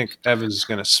because I think Evans is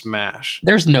going to smash.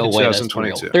 There's no way that's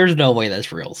real. There's no way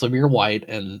that's real. Zamir White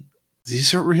and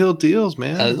these are real deals,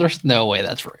 man. There's no way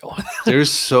that's real.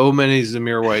 There's so many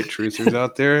Zamir White truthers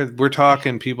out there. We're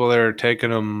talking people that are taking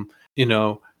them,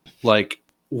 like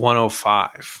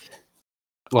 105.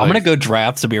 I'm going to go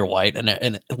draft Zamir White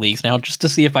in leagues now just to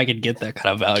see if I can get that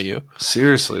kind of value.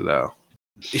 Seriously, though.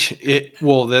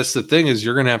 Well, that's the thing is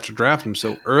you're going to have to draft him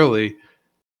so early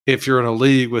if you're in a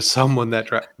league with someone that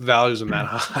values him that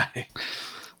high.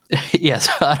 Yes,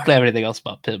 I don't have anything else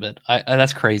about Pittman.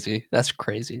 That's crazy. That's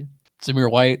crazy.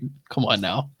 Zamir White, come on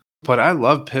now. But I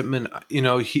love Pittman.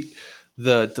 The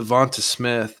Devonta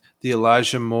Smith, the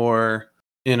Elijah Moore,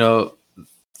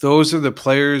 those are the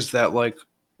players that like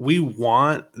we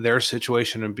want their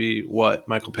situation to be what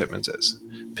Michael Pittman's is.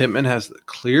 Pittman has the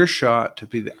clear shot to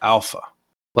be the alpha.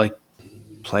 Like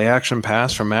play action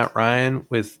pass from Matt Ryan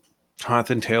with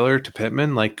Jonathan Taylor to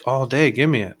Pittman, like all day, give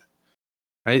me it.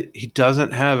 Right? He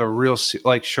doesn't have a real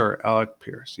sure, Alec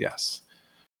Pierce, yes.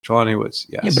 Jelani Woods,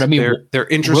 yes. Yeah, but I mean, they're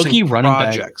interesting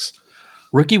projects.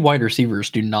 Rookie wide receivers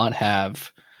do not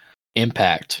have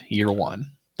impact year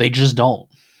one. They just don't.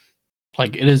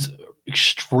 Like it is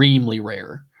extremely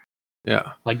rare.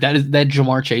 Yeah. Like that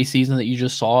Jamar Chase season that you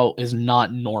just saw is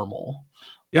not normal.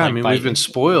 Yeah, like, I mean, we've been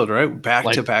spoiled, right?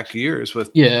 Back-to-back years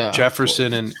with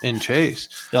Jefferson and Chase.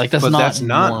 Like that's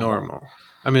not normal.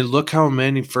 I mean, look how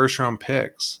many first-round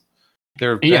picks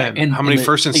there have been. And how many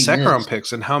first and second-round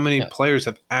picks, and how many players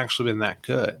have actually been that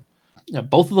good. Yeah,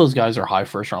 both of those guys are high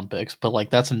first-round picks, but like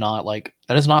that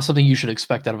is not something you should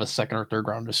expect out of a second or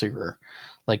third-round receiver.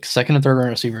 Like second and third-round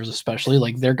receivers, especially,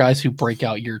 like they're guys who break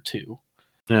out year two.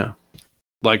 Yeah,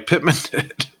 like Pittman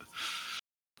did.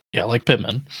 Yeah, like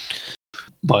Pittman.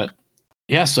 But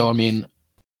yeah, so I mean,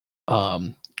 all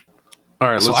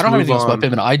right. So I don't have anything else about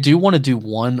Pittman. I do want to do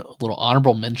one little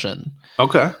honorable mention.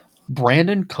 Okay.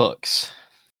 Brandon Cooks.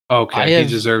 Okay, he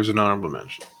deserves an honorable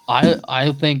mention.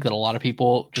 I think that a lot of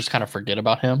people just kind of forget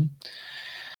about him.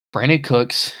 Brandon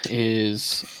Cooks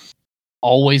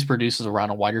always produces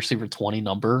around a wide receiver 20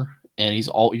 number, and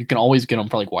you can always get him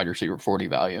for like wide receiver 40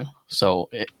 value. So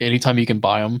anytime you can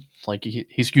buy him, like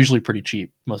he's usually pretty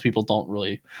cheap. Most people don't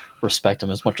really respect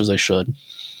him as much as they should.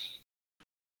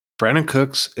 Brandon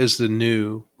Cooks is the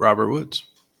new Robert Woods.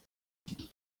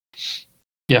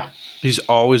 Yeah. He's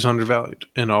always undervalued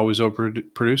and always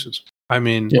overproduces. I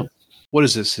mean, What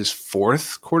is this? His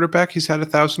fourth quarterback he's had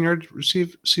 1,000-yard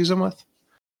season with?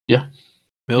 Yeah.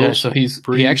 Mills, so he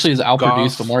actually has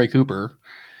outproduced Amari Cooper.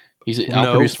 He's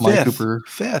outproduced Amari Cooper.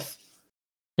 Fifth.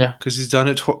 Yeah. Because he's done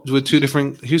it with two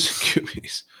different Houston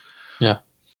QBs. Yeah.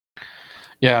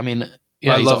 Yeah, I mean,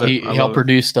 yeah, he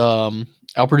outproduced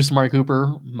Amari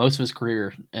Cooper most of his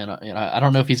career, and I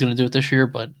don't know if he's going to do it this year,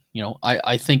 but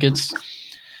I think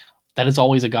that is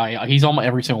always a guy. He's on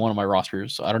every single one of my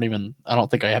rosters. So I don't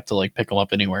think I have to like pick him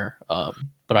up anywhere.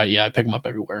 But I pick him up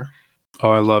everywhere.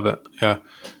 Oh, I love it. Yeah.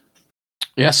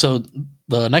 Yeah. So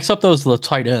the next up though is the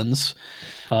tight ends,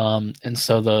 and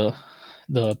so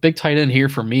the big tight end here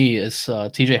for me is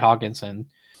T.J. Hawkinson.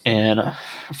 And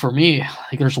for me, I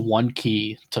think there's one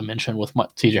key to mention with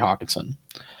T.J. Hawkinson.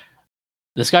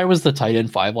 This guy was the tight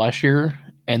end 5 last year,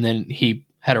 and then he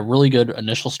had a really good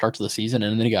initial start to the season,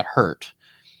 and then he got hurt.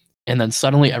 And then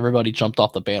suddenly everybody jumped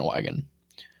off the bandwagon.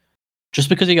 Just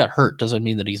because he got hurt doesn't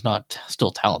mean that he's not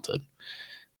still talented.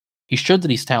 He showed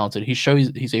that he's talented. He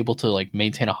shows he's able to like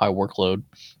maintain a high workload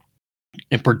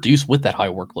and produce with that high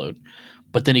workload.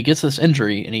 But then he gets this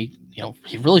injury, and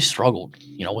he really struggled,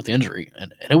 with the injury,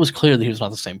 and it was clear that he was not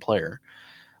the same player.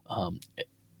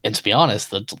 And to be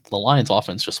honest, the Lions'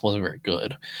 offense just wasn't very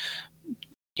good,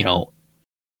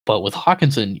 But with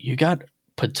Hawkinson, you got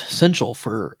potential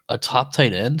for a top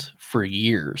tight end for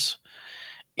years,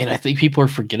 and I think people are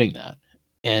forgetting that.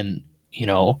 And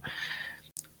you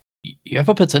have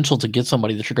a potential to get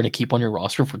somebody that you're going to keep on your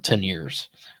roster for 10 years.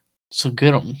 So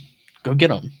get him. Go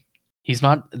get him. He's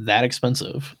not that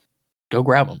expensive. Go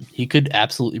grab him. He could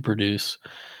absolutely produce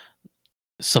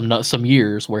some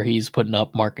years where he's putting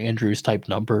up Mark Andrews type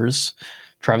numbers,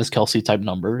 Travis Kelce type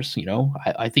numbers.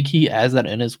 I think he has that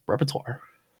in his repertoire.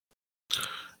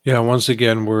 Yeah, once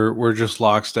again, we're just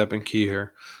lockstep and key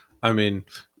here. I mean,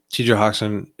 T.J.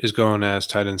 Hawkinson is going as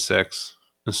tight end 6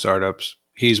 in startups.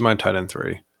 He's my tight end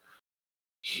 3.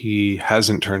 He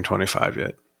hasn't turned 25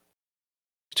 yet.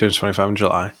 He turns 25 in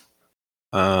July.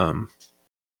 Right.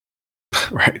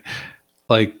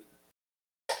 Like,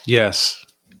 yes,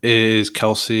 is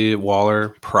Kelsey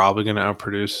Waller probably going to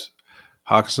outproduce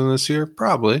Hawkinson this year?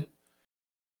 Probably.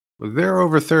 But they're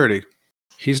over 30.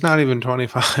 He's not even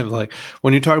 25. Like,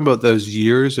 when you talk about those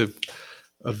years of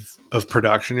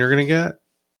production you're going to get,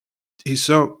 he's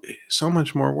so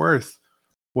much more worth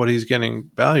what he's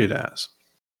getting valued as.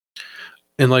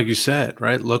 And like you said,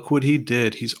 right? Look what he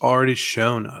did. He's already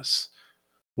shown us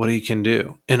what he can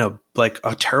do in a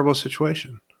terrible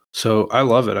situation. So I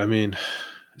love it. I mean,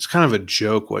 it's kind of a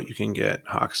joke what you can get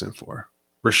Hawkinson for.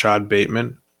 Rashad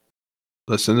Bateman,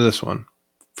 listen to this one,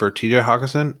 for TJ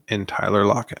Hawkinson and Tyler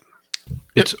Lockett.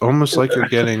 It's almost like you're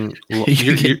getting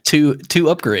you get two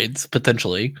upgrades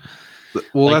potentially.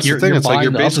 Well, like that's the thing. It's like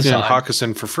you're basically on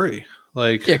Hawkinson for free.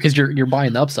 Like, yeah, because you're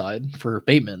buying the upside for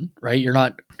Bateman, right?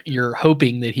 You're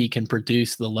hoping that he can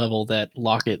produce the level that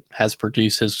Lockett has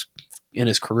produced in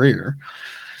his career,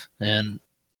 and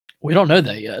we don't know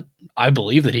that yet. I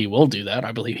believe that he will do that.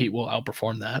 I believe he will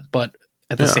outperform that, but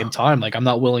at the same time, like, I'm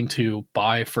not willing to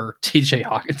buy for TJ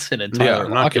Hawkinson and Tyler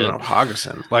I'm not giving up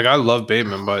Hawkinson. Like, I love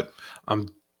Bateman, but I'm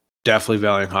definitely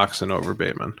valuing Hawkinson over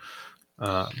Bateman.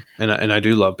 And I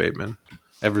do love Bateman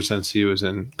ever since he was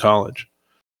in college.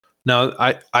 Now,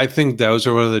 I think those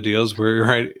are one of the deals where,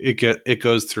 right, it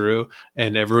goes through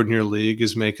and everyone in your league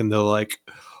is making the like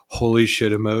holy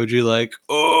shit emoji, like,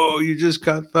 oh, you just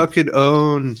got fucking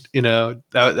owned. You know,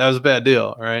 that was a bad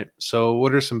deal, right? So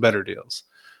what are some better deals?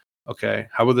 Okay,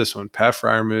 how about this one? Pat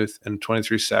Freiermuth and a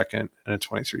 23 second and a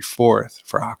 23 fourth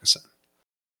for Hawkinson.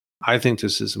 I think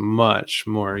this is a much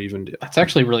more even deal. That's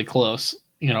actually really close,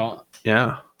 you know.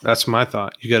 Yeah, that's my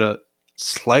thought. You get a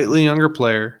slightly younger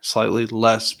player, slightly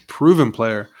less proven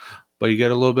player, but you get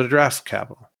a little bit of draft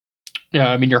capital. Yeah,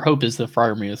 I mean, your hope is that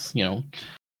Freiermuth, you know,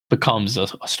 becomes a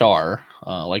star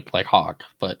like Hawk,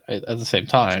 but at the same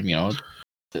time, you know,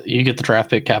 you get the draft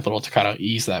pick capital to kind of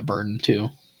ease that burden too.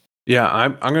 Yeah,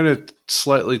 I'm going to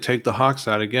slightly take the Hawks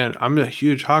out again. I'm a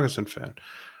huge Hawkinson fan.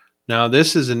 Now,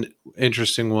 this is an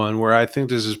interesting one where I think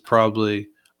this is probably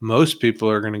most people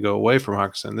are going to go away from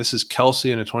Hawkinson. This is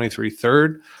Kelsey in a 23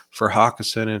 third for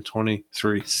Hawkinson in a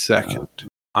 23 second.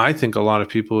 I think a lot of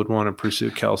people would want to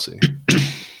pursue Kelsey.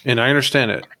 And I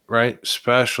understand it, right?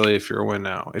 Especially if you're a win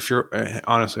now.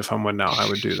 Honestly, if I'm win now, I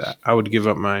would do that. I would give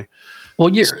up my...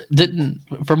 Well,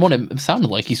 from what it sounded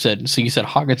like, you said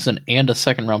Hawkinson and a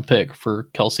second round pick for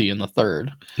Kelsey in the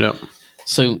third. Yep.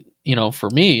 So, you know, for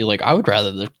me, like, I would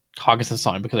rather the Hawkinson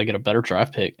sign because I get a better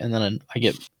draft pick and then I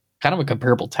get kind of a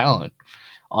comparable talent,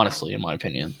 honestly, in my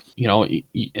opinion. You know,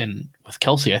 and with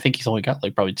Kelsey, I think he's only got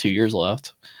like probably 2 years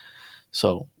left.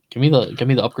 So give me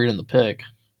the upgrade in the pick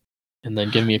and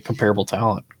then give me a comparable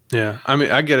talent. Yeah. I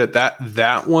mean, I get it.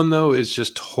 That one though is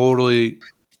just totally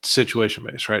situation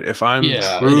based, right? If I'm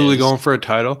truly going for a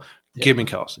title, give me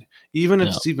Kelsey. Even if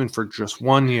it's even for just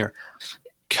 1 year.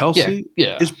 Kelsey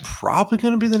is probably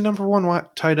going to be the number one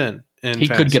tight end. He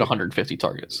could get 150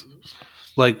 targets.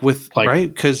 Right?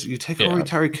 Because you take away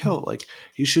Tyreek Hill, like,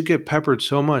 he should get peppered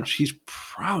so much. He's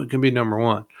probably going to be number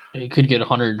one. He could get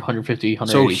 100, 150,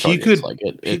 180 so he targets.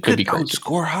 He could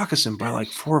outscore Hawkinson by like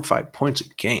 4 or 5 points a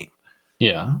game.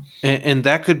 Yeah. And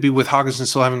that could be with Hawkinson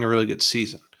still having a really good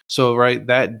season. So, right,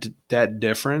 that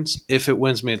difference, if it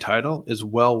wins me a title, is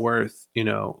well worth, you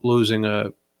know, losing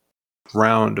a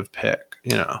round of pick,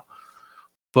 you know.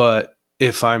 But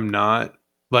if I'm not,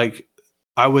 like,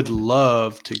 I would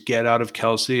love to get out of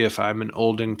Kelsey if I'm an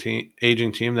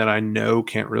aging team that I know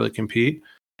can't really compete.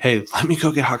 Hey, let me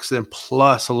go get Hawkinson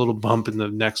plus a little bump in the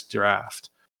next draft.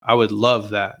 I would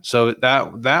love that. So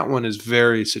that one is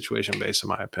very situation based, in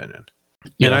my opinion.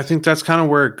 Yeah. And I think that's kind of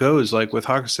where it goes. Like with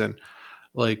Hawkinson,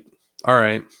 like, all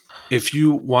right, if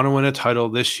you want to win a title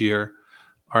this year,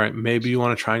 all right, maybe you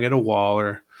want to try and get a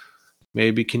Waller.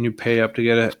 Maybe can you pay up to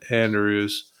get a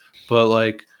Andrews? But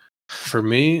like, for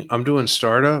me, I'm doing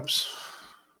startups.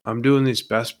 I'm doing these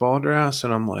best ball drafts,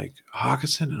 and I'm like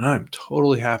Hawkinson, and I'm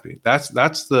totally happy. That's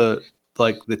the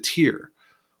tier.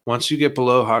 Once you get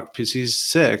below Hawk, he's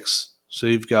 6, so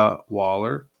you've got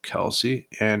Waller, Kelsey,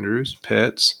 Andrews,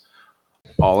 Pitts,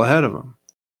 all ahead of him.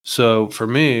 So for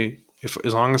me,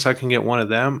 as long as I can get one of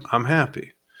them, I'm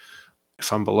happy.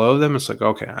 If I'm below them, it's like,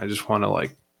 okay, I just want to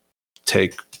like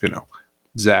take, you know,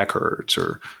 Zach Ertz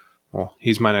or. Well,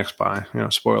 he's my next buy, you know,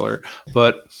 spoiler.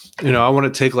 But, you know, I want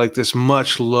to take like this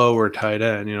much lower tight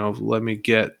end, you know, let me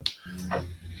get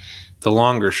the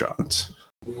longer shots.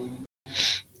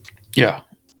 Yeah.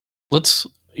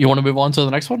 You want to move on to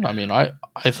the next one? I mean, I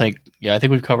think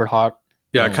we've covered Hawk.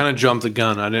 Yeah, I kind of jumped the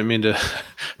gun. I didn't mean to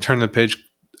turn the page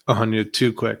on you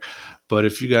too quick. But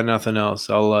if you got nothing else,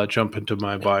 I'll jump into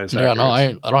my buys. Yeah, no,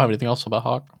 I don't have anything else about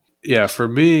Hawk. Yeah, for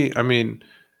me, I mean,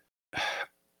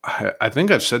 I think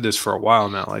I've said this for a while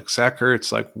now. Like Zach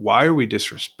Ertz, like, why are we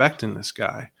disrespecting this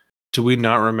guy? Do we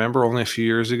not remember only a few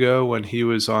years ago when he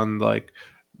was on like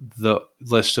the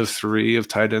list of 3 of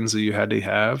tight ends that you had to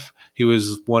have? He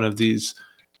was one of these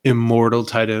immortal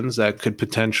tight ends that could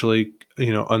potentially,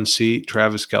 unseat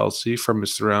Travis Kelce from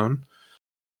his throne.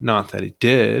 Not that he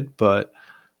did, but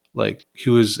like he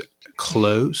was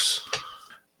close.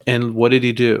 And what did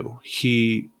he do?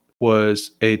 He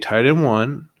was a tight end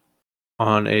 1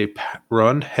 on a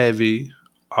run-heavy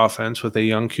offense with a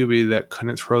young QB that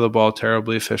couldn't throw the ball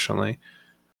terribly efficiently,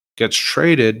 gets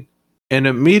traded, and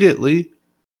immediately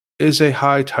is a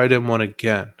high tight end 1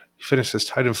 again. He finished as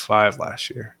tight end 5 last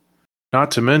year.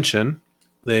 Not to mention,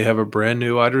 they have a brand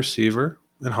new wide receiver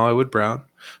in Hollywood Brown,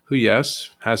 who,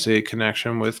 yes, has a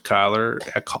connection with Kyler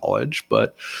at college,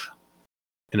 but,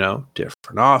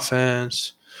 different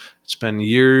offense. It's been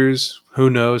years.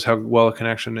 Who knows how well a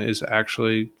connection is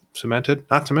actually cemented?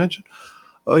 Not to mention,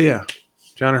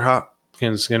 DeAndre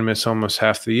Hopkins is going to miss almost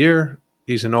half the year.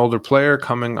 He's an older player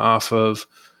coming off of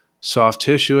soft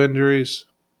tissue injuries.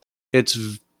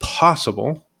 It's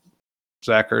possible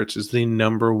Zach Ertz is the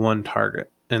number 1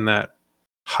 target in that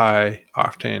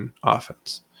high-octane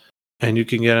offense. And you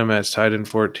can get him as tight end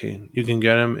 14. You can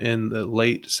get him in the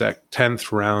late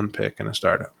 10th round pick in a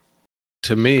startup.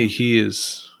 To me, he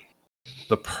is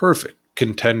the perfect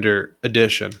contender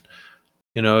addition.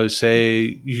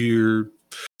 Say you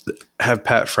have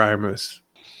Pat Freiermuth,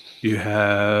 you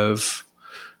have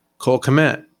Cole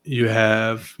Kmet, you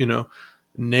have,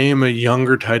 name a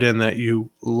younger tight end that you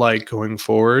like going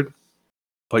forward,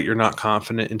 but you're not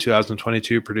confident in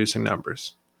 2022 producing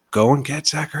numbers. Go and get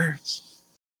Zach Ertz.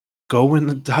 Go win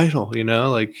the title,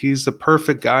 like he's the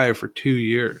perfect guy for 2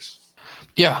 years.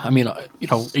 Yeah, I mean,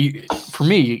 for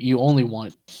me, you only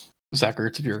want Zach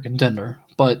Ertz if you're a contender,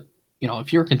 but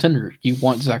if you're a contender, you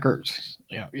want Zach Ertz.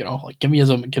 Like give me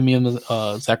him as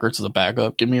Zach Ertz as a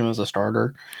backup. Give me him as a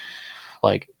starter.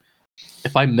 Like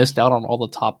if I missed out on all the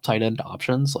top tight end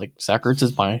options, like Zach Ertz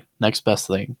is my next best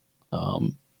thing,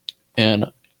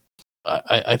 and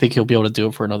I think he'll be able to do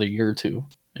it for another year or two.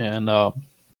 And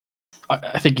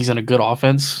I think he's in a good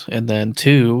offense. And then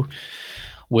 2,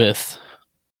 with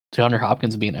DeAndre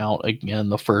Hopkins being out again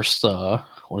the first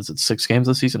 6 games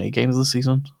this season, 8 games this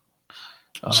season.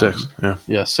 6, yeah.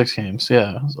 Yeah, 6 games,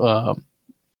 yeah.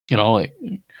 Like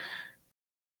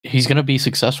he's going to be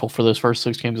successful for those first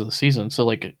 6 games of the season. So,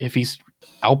 like, if he's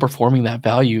outperforming that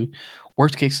value,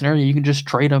 worst case scenario, you can just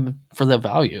trade him for that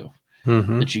value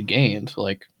that you gained.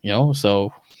 Like,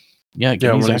 so, yeah.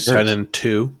 Give me Zach Ertz in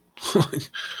 2.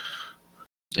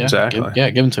 Yeah, exactly.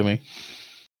 Give him to me.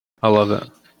 I love that.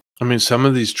 I mean, some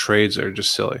of these trades are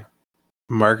just silly.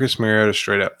 Marcus Mariota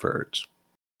straight up for Ertz.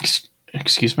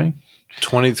 Excuse me?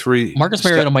 23. Marcus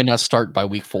Mariota might not start by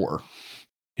week 4.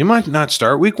 He might not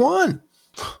start week 1.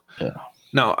 Yeah.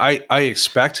 No, I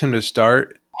expect him to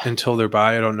start until their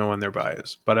bye. I don't know when their bye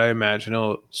is, but I imagine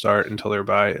he'll start until their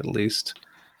bye at least.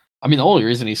 I mean, the only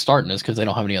reason he's starting is because they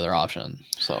don't have any other option.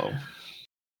 So,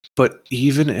 but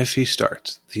even if he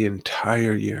starts the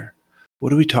entire year,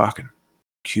 what are we talking?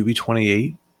 QB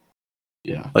 28?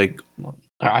 Yeah. Like,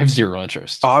 I have zero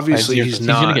interest. Obviously, he's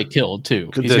not. He's going to get killed too.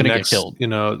 He's going to get killed.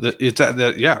 It's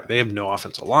that. Yeah, they have no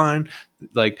offensive line.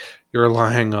 Like, you're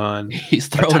relying on he's a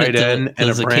tight end and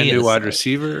a brand new wide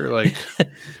receiver. Like,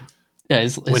 yeah,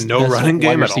 with no running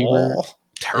game at all.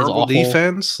 Terrible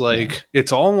defense. Like,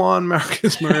 it's all on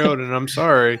Marcus Mariota. And I'm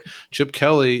sorry, Chip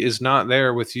Kelly is not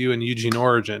there with you and Eugene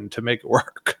Origin to make it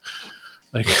work.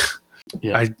 Like,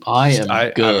 yeah, I am good. I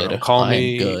don't know, call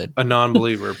me a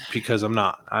non-believer because I'm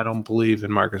not. I don't believe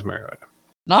in Marcus Mariota.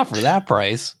 Not for that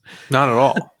price. Not at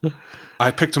all. I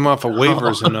picked him off of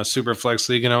waivers in a super flex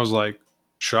league, and I was like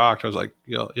shocked. I was like,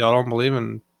 y'all don't believe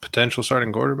in potential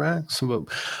starting quarterbacks?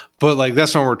 But like,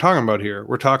 that's not what we're talking about here.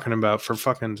 We're talking about for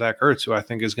fucking Zach Ertz, who I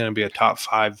think is going to be a top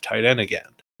 5 tight end again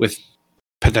with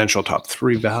potential top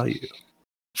 3 value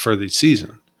for the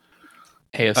season.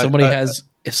 Hey, if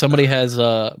somebody has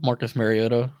Marcus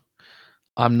Mariota,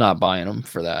 I'm not buying him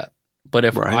for that. But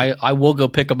if I will go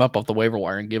pick him up off the waiver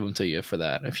wire and give him to you for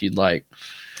that if you'd like.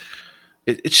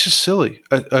 It's just silly.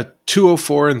 A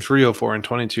 204 and 304 and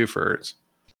 22 for Ertz.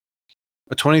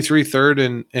 A 23 third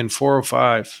and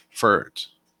 405 for Ertz.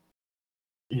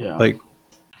 Yeah. Like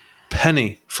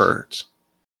Penny for Ertz.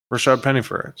 Rashad Penny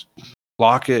for Ertz.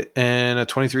 Lockett and a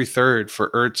 23 third for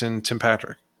Ertz and Tim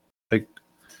Patrick. Like,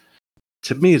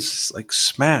 to me, it's like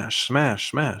smash.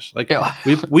 Like, yeah.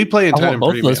 we play in I want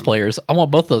both premium. those players. I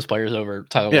want both those players over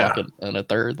Tyler Lockett and a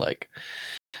third. Like,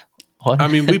 What? I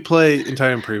mean, we play in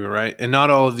tight end premium, right? And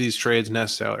not all of these trades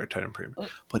necessarily are tight end premium.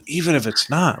 But even if it's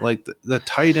not, like the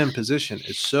tight end position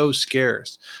is so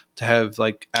scarce to have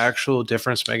like actual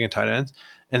difference making tight ends.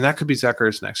 And that could be Zach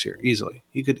Ertz next year easily.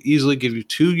 He could easily give you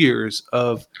 2 years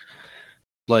of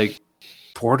like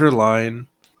borderline,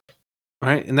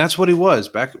 right? And that's what he was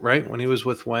back, right? When he was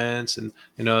with Wentz, and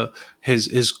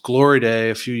his glory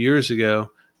day a few years ago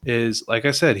is, like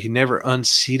I said, he never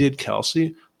unseated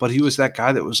Kelsey, but he was that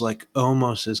guy that was like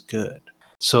almost as good.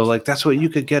 So like that's what you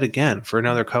could get again for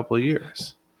another couple of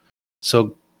years.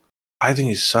 So I think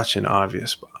he's such an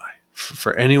obvious buy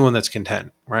for anyone that's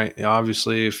content, right?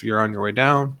 Obviously, if you're on your way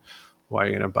down, why are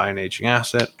you going to buy an aging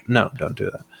asset? No, don't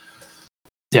do that.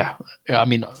 Yeah. I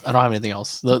mean, I don't have anything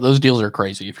else. Those deals are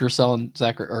crazy. If you're selling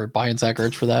Zach or buying Zach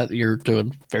Ertz for that, you're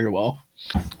doing very well.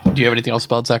 Do you have anything else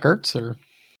about Zach Ertz? Or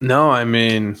no? I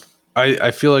mean,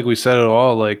 I feel like we said it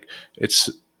all. Like it's,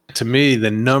 to me, the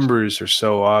numbers are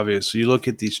so obvious. You look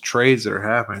at these trades that are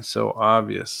happening, so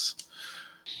obvious.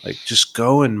 Like just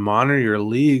go and monitor your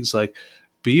leagues. Like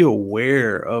be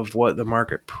aware of what the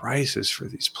market price is for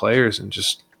these players, and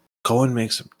just go and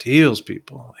make some deals,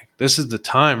 people. Like this is the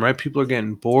time, right? People are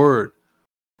getting bored.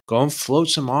 Go and float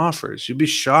some offers. You'd be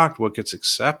shocked what gets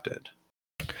accepted.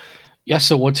 Yeah.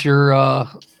 So what's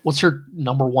your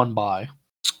number one buy?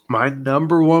 My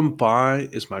number one buy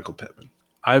is Michael Pittman.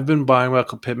 I've been buying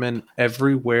Michael Pittman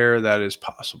everywhere that is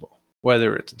possible,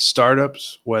 whether it's in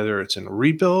startups, whether it's in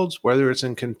rebuilds, whether it's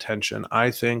in contention.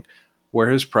 I think where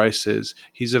his price is,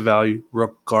 he's a value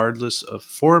regardless of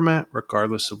format,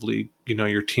 regardless of league,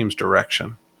 your team's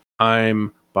direction.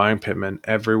 I'm buying Pittman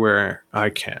everywhere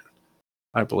I can.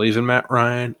 I believe in Matt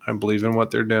Ryan. I believe in what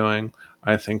they're doing.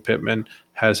 I think Pittman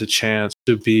has a chance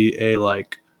to be a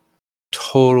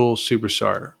total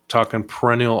superstar, talking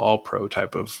perennial all-pro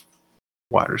type of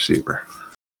wide receiver.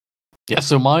 Yeah,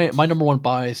 so my number one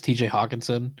buy is TJ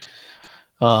Hawkinson.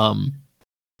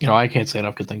 I can't say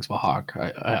enough good things about Hawk.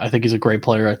 I think he's a great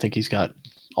player. I think he's got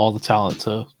all the talent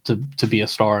to be a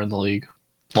star in the league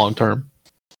long term.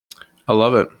 I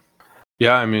love it.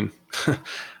 Yeah, I mean,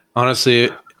 honestly,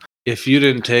 if you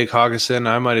didn't take Hawkinson,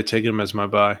 I might have taken him as my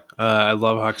buy. I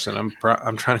love Hawkinson.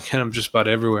 I'm trying to get him just about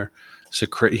everywhere. He's a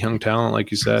great young talent,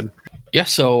 like you said. Yeah,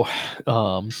 so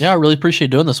I really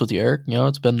appreciate doing this with you, Eric.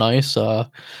 It's been nice.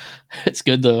 It's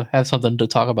good to have something to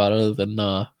talk about other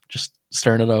than just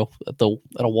staring at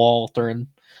a wall during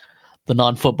the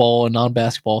non-football and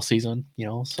non-basketball season.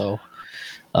 So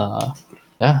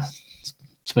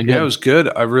it's been good. Yeah, it was good.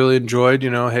 I really enjoyed.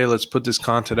 Hey, let's put this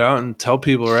content out and tell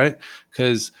people, right?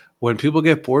 Because when people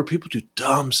get bored, people do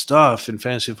dumb stuff in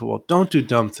fantasy football. Don't do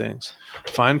dumb things.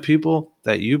 Find people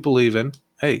that you believe in.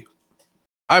 Hey,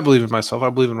 I believe in myself. I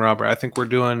believe in Robert. I think we're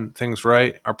doing things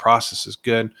right. Our process is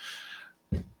good.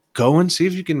 Go and see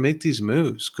if you can make these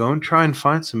moves. Go and try and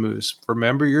find some moves.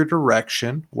 Remember your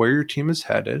direction, where your team is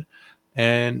headed,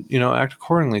 and act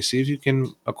accordingly. See if you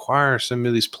can acquire some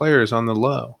of these players on the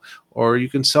low, or you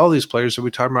can sell these players that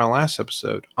we talked about last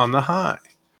episode on the high.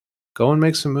 Go and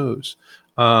make some moves.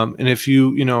 And if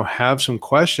you have some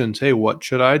questions, hey, what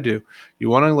should I do? You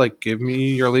want to give me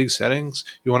your league settings?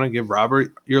 You want to give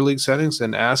Robert your league settings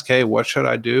and ask, hey, what should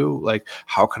I do?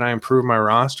 How can I improve my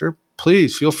roster?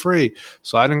 Please feel free.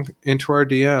 Slide into our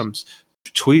DMs.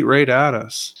 Tweet right at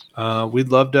us. We'd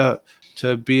love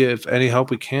to be of any help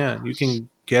we can. You can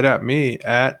get at me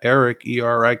at Eric,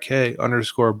 ERIK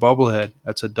 _Bubblehead.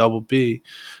 That's a double B.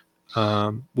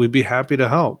 We'd be happy to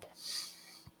help.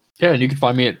 Yeah, and you can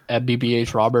find me at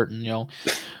BBH Robert. And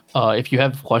if you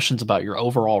have questions about your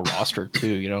overall roster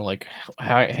too,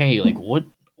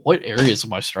 what areas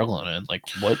am I struggling in?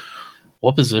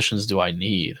 What positions do I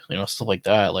need? Stuff like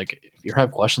that. If you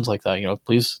have questions like that,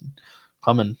 please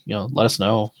come and let us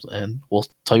know, and we'll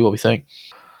tell you what we think.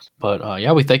 But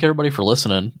we thank everybody for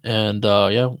listening, and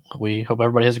we hope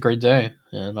everybody has a great day.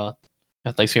 And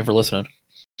thanks again for listening.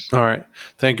 All right,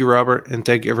 thank you, Robert, and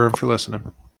thank you everyone for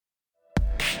listening.